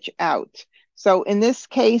switch out. So in this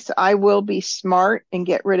case, I will be smart and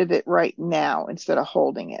get rid of it right now instead of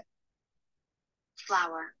holding it.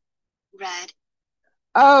 Flower. Red.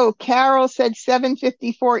 Oh, Carol said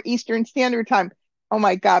 7:54 Eastern Standard Time. Oh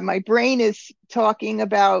my God, my brain is talking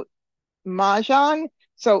about Mahjong.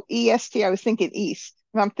 So EST, I was thinking East.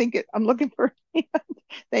 I'm looking for,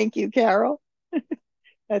 thank you, Carol.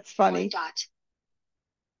 That's funny.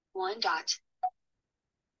 1 dot.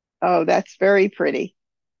 Oh, that's very pretty.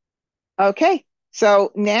 Okay,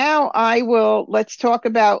 so now let's talk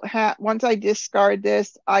about once I discard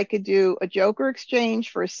this, I could do a joker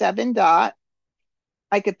exchange for a 7 dot.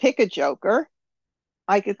 I could pick a joker.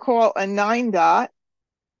 I could call a 9 dot.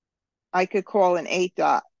 I could call an 8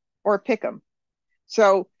 dot or pick them.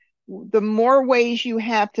 So the more ways you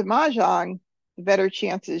have to Mahjong, the better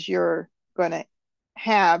chances you're going to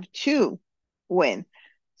have to win.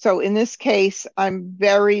 So in this case, I'm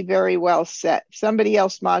very, very well set. If somebody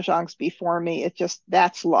else Mahjongs before me,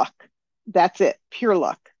 that's luck. That's it, pure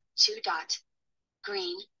luck. 2 dot.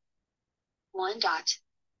 Green. 1 dot.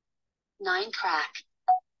 9 crack.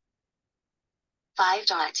 5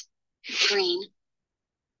 dot. Green.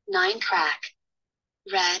 9 crack.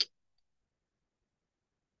 Red.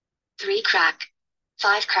 3 crack.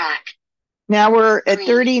 5 crack. Now we're at Green.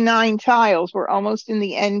 39 tiles. We're almost in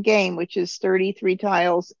the end game, which is 33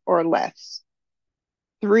 tiles or less.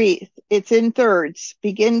 It's in thirds.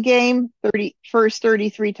 Begin game, first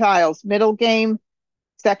 33 tiles. Middle game,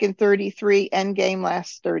 second 33. End game,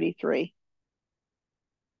 last 33.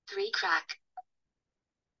 3 crack.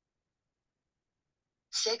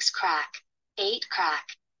 6 crack. 8 crack.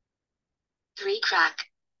 3 crack.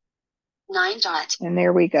 9 dot. And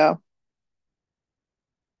there we go.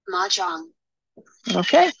 Mahjong.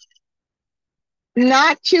 Okay.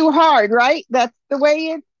 Not too hard, right? That's the way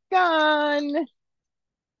it's done.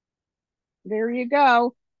 There you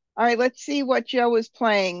go. All right, let's see what Joe is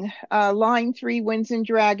playing. Line 3, Winds and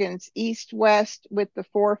Dragons, East, West with the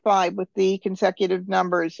 4-5 with the consecutive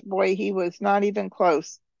numbers. Boy, he was not even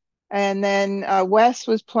close. And then West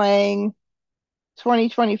was playing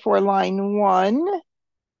 2024 line 1,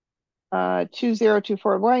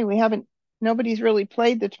 2024. Boy, nobody's really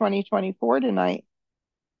played the 2024 tonight.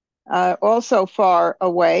 Also far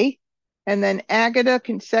away. And then Agata,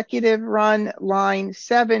 consecutive run, line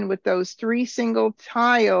 7 with those 3 single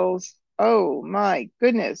tiles. Oh my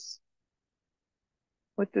goodness.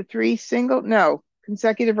 With the 3 single, no,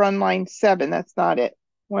 consecutive run, line 7. That's not it.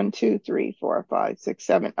 1, 2, 3, 4, 5, 6,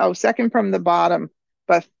 7. Oh, second from the bottom,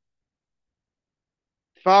 but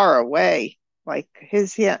far away. Like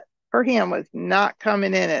her hand was not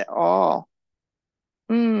coming in at all.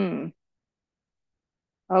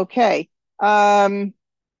 Okay.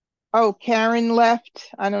 Oh, Karen left.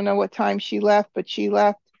 I don't know what time she left, but she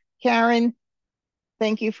left. Karen,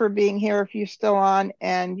 thank you for being here if you're still on.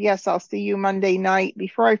 And yes, I'll see you Monday night.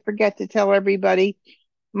 Before I forget to tell everybody,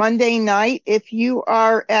 Monday night, if you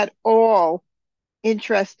are at all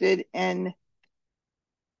interested in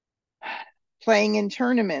playing in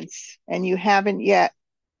tournaments and you haven't yet,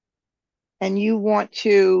 and you want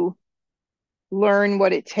to learn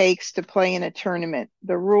what it takes to play in a tournament,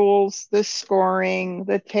 the rules, the scoring,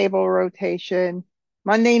 the table rotation.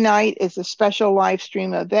 Monday night is a special live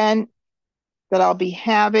stream event that I'll be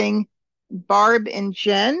having. Barb and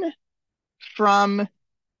Jen from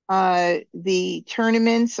The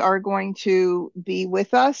tournaments are going to be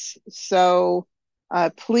with us, so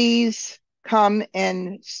please come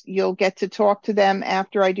and you'll get to talk to them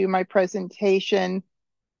after I do my presentation.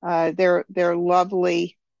 They're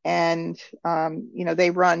lovely, and they're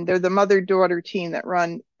the mother-daughter team that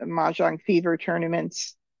run the Mahjong Fever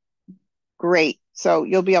tournaments. Great. So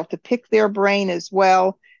you'll be able to pick their brain as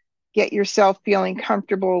well, get yourself feeling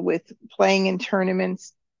comfortable with playing in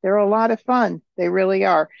tournaments. They're a lot of fun. They really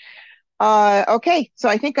are. Okay, so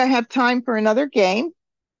I think I have time for another game,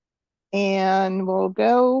 and we'll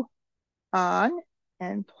go on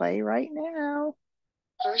and play right now.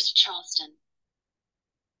 First Charleston.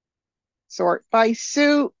 Sort by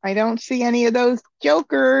suit. I don't see any of those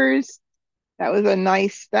jokers. Those were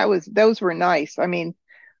nice. I mean,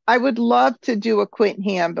 I would love to do a quint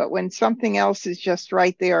hand, but when something else is just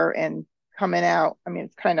right there and coming out, I mean,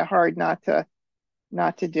 it's kind of hard not to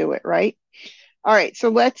do it, right? All right, so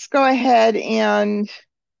let's go ahead and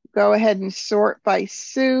sort by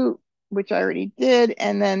suit, which I already did,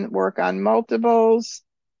 and then work on multiples.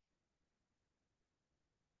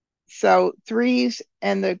 So threes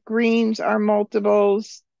and the greens are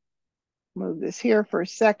multiples. Move this here for a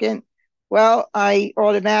second. Well, I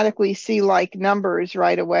automatically see like numbers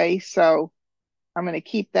right away, so I'm going to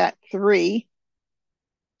keep that 3.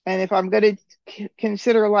 And if I'm going to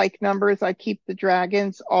consider like numbers, I keep the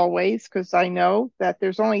dragons always, because I know that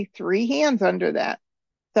there's only 3 hands under that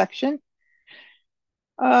section.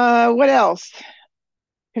 What else?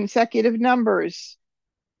 Consecutive numbers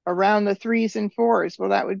around the 3s and 4s. Well,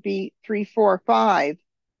 that would be 3, 4, 5,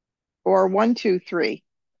 or 1, 2, 3.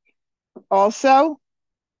 Also,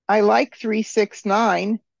 I like 3, 6,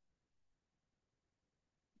 9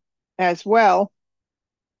 as well.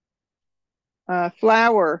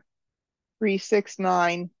 Flower 3, 6,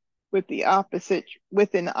 9 with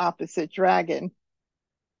an opposite dragon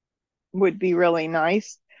would be really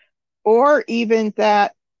nice. Or even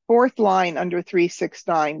that 4th line under 3, 6,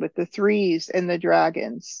 9 with the 3s and the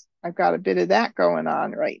dragons. I've got a bit of that going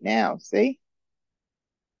on right now. See?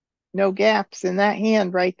 No gaps in that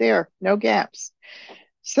hand right there. No gaps.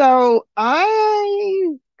 So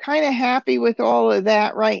I'm kind of happy with all of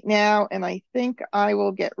that right now. And I think I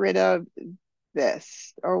will get rid of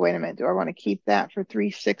this. Or wait a minute. Do I want to keep that for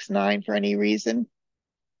 3, 6, 9 for any reason?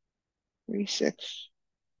 3, 6.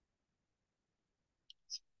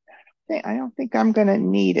 I don't think I'm going to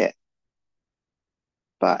need it.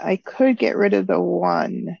 But I could get rid of the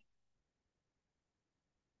 1.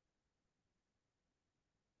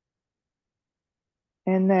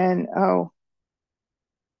 And then,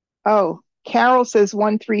 Carol says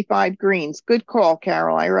 1, 3, 5 greens. Good call,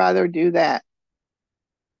 Carol. I rather do that.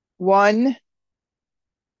 1,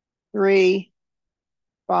 3,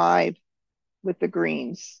 5 with the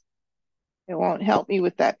greens. It won't help me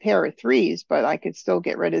with that pair of 3s, but I could still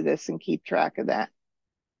get rid of this and keep track of that.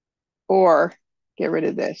 Or get rid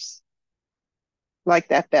of this. Like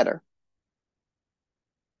that better.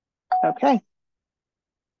 Okay.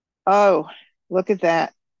 Oh, look at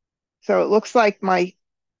that. So it looks like my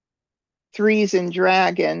 3s and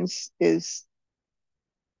dragons is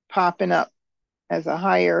popping up as a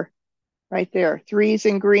higher right there. 3s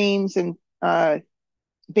and greens and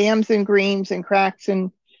bams and greens and cracks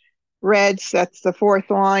and reds. That's the 4th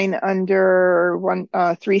line under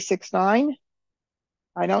 3, 6, 9.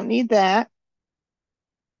 I don't need that.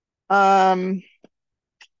 The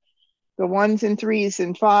 1s and 3s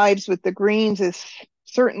and 5s with the greens is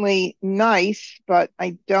certainly nice, but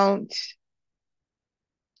I don't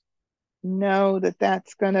know that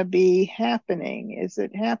that's going to be happening. Is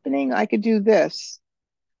it happening? I could do this.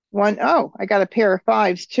 I got a pair of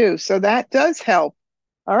 5s too. So that does help.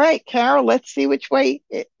 All right, Carol, let's see which way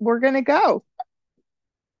we're going to go.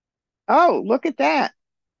 Oh, look at that.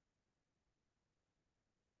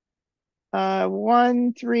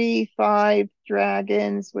 1, 3, 5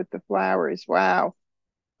 dragons with the flowers. Wow.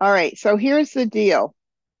 All right, so here's the deal.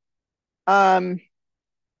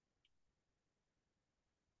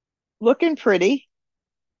 Looking pretty.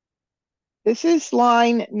 This is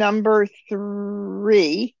line number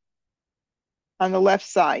 3 on the left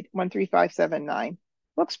side. 1, 3, 5, 7, 9.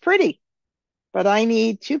 Looks pretty, but I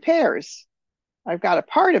need 2 pairs. I've got a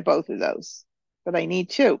part of both of those, but I need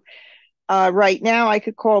 2. Right now, I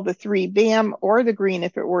could call the 3 bam or the green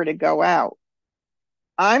if it were to go out.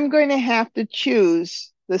 I'm going to have to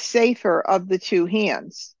choose the safer of the 2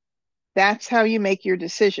 hands. That's how you make your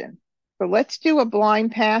decision. So let's do a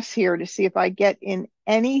blind pass here to see if I get in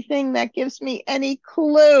anything that gives me any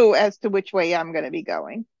clue as to which way I'm going to be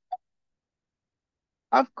going.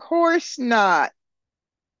 Of course not.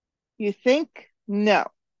 You think? No,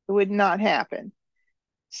 it would not happen.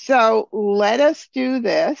 So let us do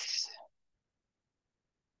this.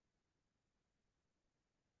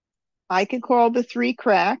 I could call the 3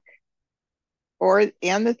 crack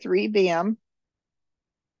and the 3 bam.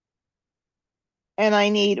 And I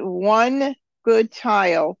need one good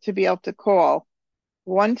tile to be able to call.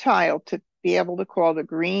 One tile to be able to call the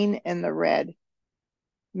green and the red.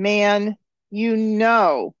 Man, you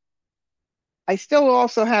know, I still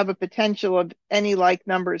also have a potential of any like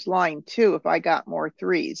numbers line 2 if I got more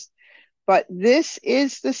 3s. But this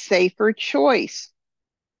is the safer choice.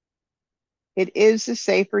 It is the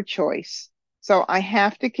safer choice. So I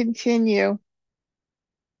have to continue.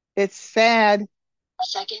 It's sad.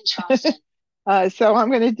 Second Charleston. So I'm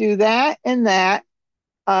going to do that and that.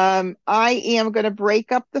 I am going to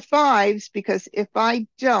break up the 5s because if I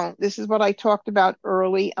don't, this is what I talked about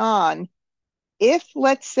early on. If,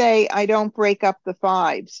 let's say, I don't break up the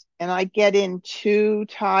 5s and I get in 2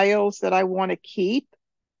 tiles that I want to keep,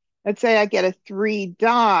 let's say I get a 3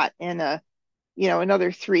 dot and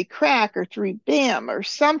another 3 crack or 3 bam or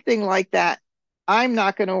something like that, I'm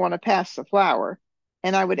not going to want to pass the flower.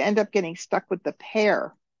 And I would end up getting stuck with the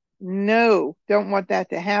pair. No, don't want that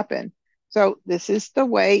to happen. So this is the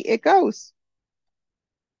way it goes.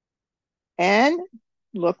 And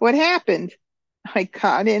look what happened. I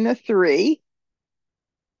got in a 3.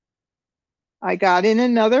 I got in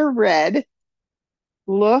another red.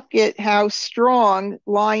 Look at how strong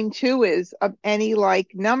line 2 is of any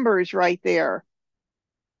like numbers right there.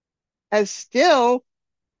 As still,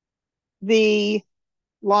 the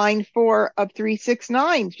line 4 of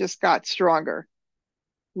 369 just got stronger.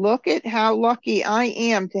 Look at how lucky I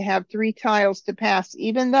am to have 3 tiles to pass,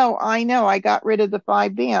 even though I know I got rid of the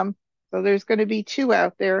 5 bam. So there's going to be 2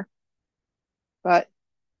 out there. But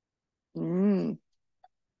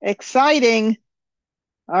exciting.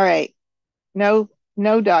 All right. No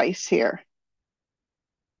dice here.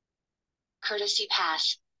 Courtesy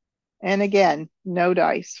pass. And again, no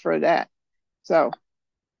dice for that. So,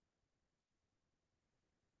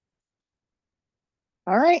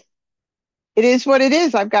 all right. It is what it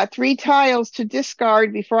is. I've got 3 tiles to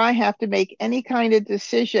discard before I have to make any kind of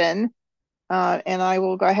decision. And I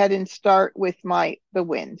will go ahead and start with the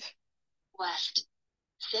wind. West.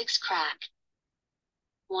 6 crack.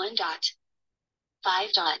 1 dot.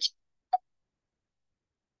 5 dot.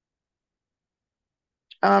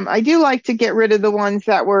 I do like to get rid of the ones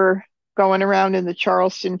that were going around in the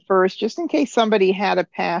Charleston first, just in case somebody had to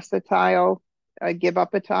pass a tile, give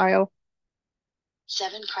up a tile.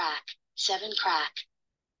 7 crack. 7 crack.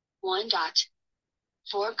 1 dot.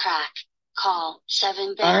 4 crack. Call.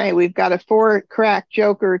 7 bam. All right, we've got a 4 crack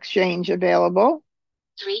joker exchange available.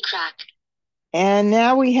 3 crack. And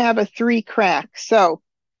now we have a 3 crack. So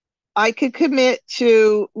I could commit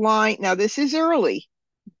to line. Now this is early,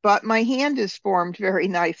 but my hand is formed very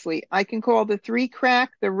nicely. I can call the 3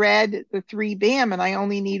 crack, the red, the 3 bam, and I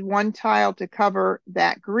only need 1 tile to cover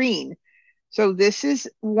that green. So this is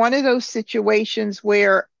one of those situations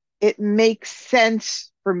where it makes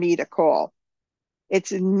sense for me to call.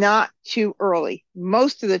 It's not too early.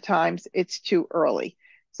 Most of the times it's too early.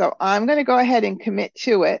 So I'm going to go ahead and commit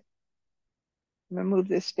to it. I'm going to move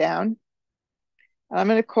this down. I'm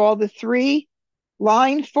going to call the 3,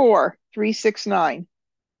 line 4, 369.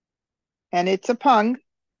 And it's a pung.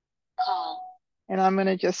 Call. And I'm going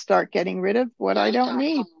to just start getting rid of what I don't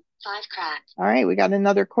need. 5 crack. All right, we got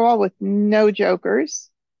another call with no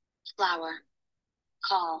jokers. Flower.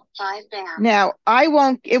 Call. 5 bam. Now,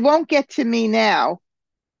 it won't get to me now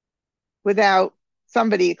without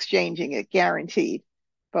somebody exchanging it, guaranteed.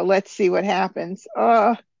 But let's see what happens.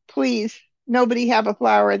 Please, nobody have a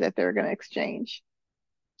flower that they're going to exchange.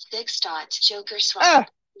 6 dot. Joker swap.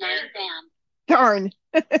 9 bam. Darn.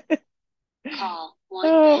 Call. 1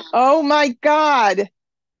 bam. Oh my God.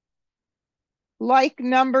 Like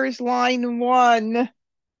numbers line 1.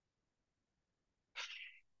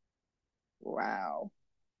 Wow.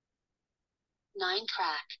 9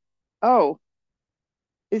 crack. Oh,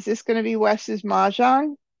 is this going to be Wes's Mah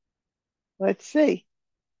Jongg? Let's see.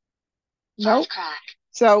 5 Nope. crack.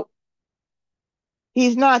 So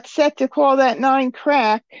he's not set to call that 9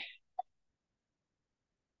 crack.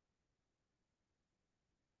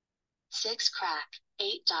 6 crack.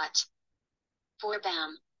 8 dot. 4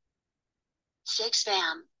 bam. 6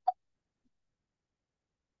 bam.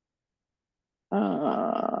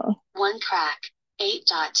 1 crack. 8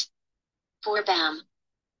 dot. 4 bam.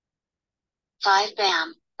 5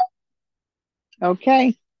 bam.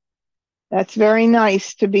 Okay. That's very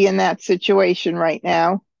nice to be in that situation right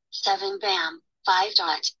now. 7 bam. 5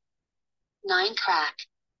 dot. 9 crack.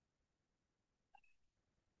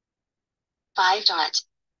 5 dot.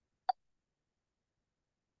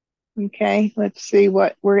 Okay, let's see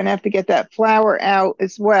what we're going to have to get that flour out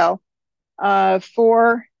as well.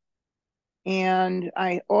 4, and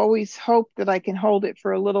I always hope that I can hold it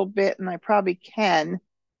for a little bit, and I probably can.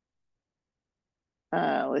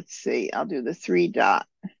 Let's see, I'll do the 3 dot.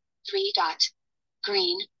 3 dot.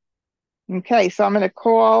 Green. Okay, so I'm going to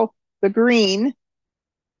call the green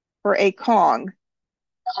for a Kong.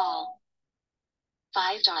 Call.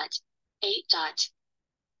 5 dot. 8 dot.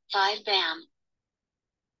 5 bam.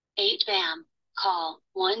 8 bam. Call.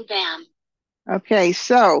 1 bam. Okay,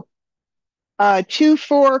 so 2,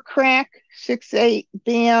 4, crack, 6, 8,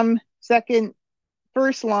 bam,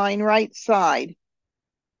 first line, right side.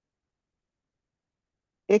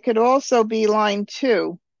 It could also be line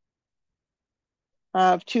 2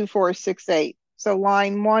 of 2, 4, 6, 8. So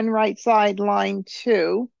line 1, right side, line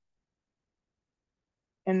 2.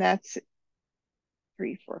 And that's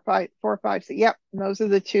 3, 4, 5, 4, 5, 6. Yep, those are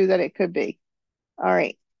the 2 that it could be. All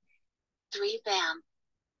right. 3 bam.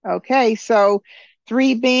 Okay, so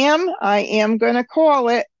 3 bam, I am going to call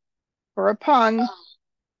it for a pung. Call.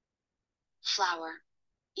 Flower.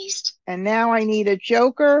 East. And now I need a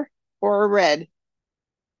joker or a red.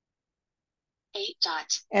 8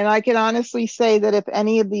 dot. And I can honestly say that if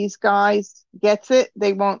any of these guys gets it,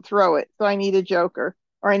 they won't throw it. So I need a joker,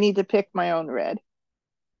 or I need to pick my own red.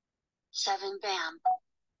 7 bam.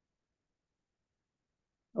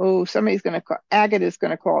 Oh, somebody's going to call, Agate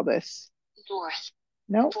going to call this. North.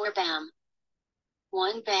 Nope. 4 bam.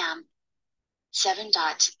 1 bam. 7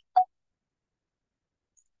 dot.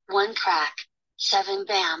 1 crack. 7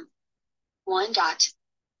 bam. 1 dot.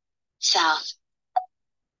 South.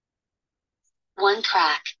 1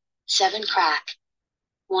 crack. 7 crack.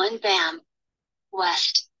 1 bam.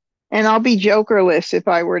 West. And I'll be jokerless if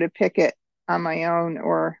I were to pick it on my own,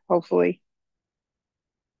 or hopefully.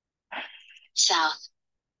 South.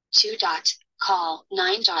 2 dot. Call.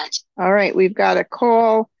 9 dot. All right, we've got a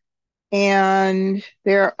call. And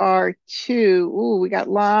there are 2. Ooh, we got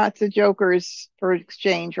lots of jokers for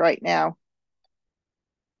exchange right now.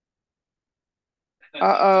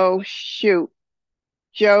 Uh-oh, shoot.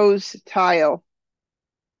 Joe's tile.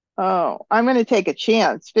 Oh, I'm going to take a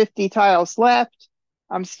chance. 50 tiles left.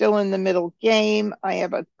 I'm still in the middle game. I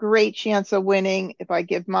have a great chance of winning. If I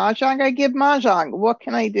give Mahjong, I give Mahjong. What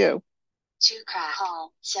can I do? 2 crack.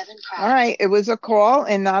 Call. 7 crack. All right, it was a call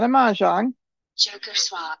and not a Mahjong. Joker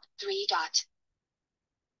swap. 3 dot.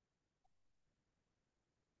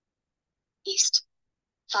 East.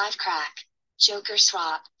 5 crack. Joker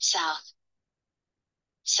swap. South.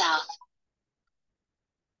 South.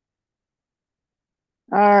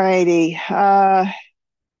 All righty. 5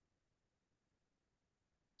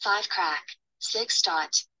 crack. 6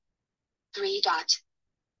 dot. 3 dot.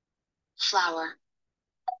 Flower.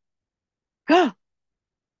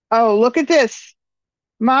 Oh, look at this.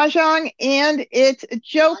 Mahjong and it's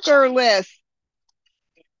jokerless.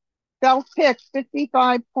 Self-pick,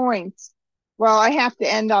 55 points. Well, I have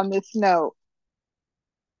to end on this note.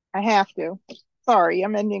 I have to. Sorry,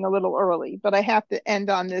 I'm ending a little early, but I have to end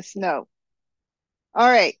on this note. All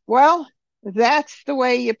right, well, that's the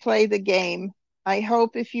way you play the game. I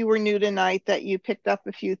hope if you were new tonight that you picked up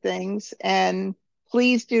a few things, and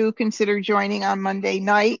please do consider joining on Monday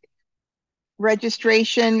night.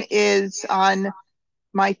 Registration is on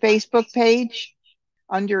my Facebook page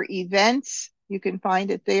under events. You can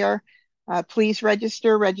find it there. Please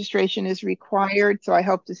register. Registration is required, so I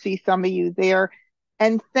hope to see some of you there.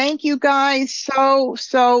 And thank you guys so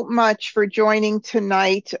much for joining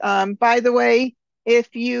tonight. By the way, if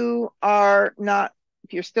you're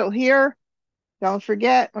still here, don't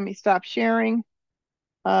forget, let me stop sharing.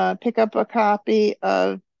 Pick up a copy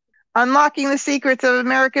of Unlocking the Secrets of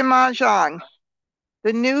American Mah Jongg,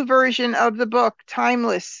 the new version of the book,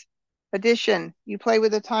 Timeless Edition. You play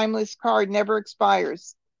with a timeless card, never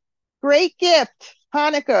expires. Great gift.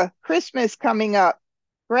 Hanukkah, Christmas coming up.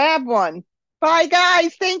 Grab one. Bye,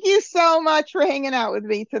 guys. Thank you so much for hanging out with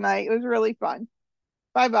me tonight. It was really fun.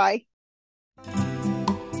 Bye-bye.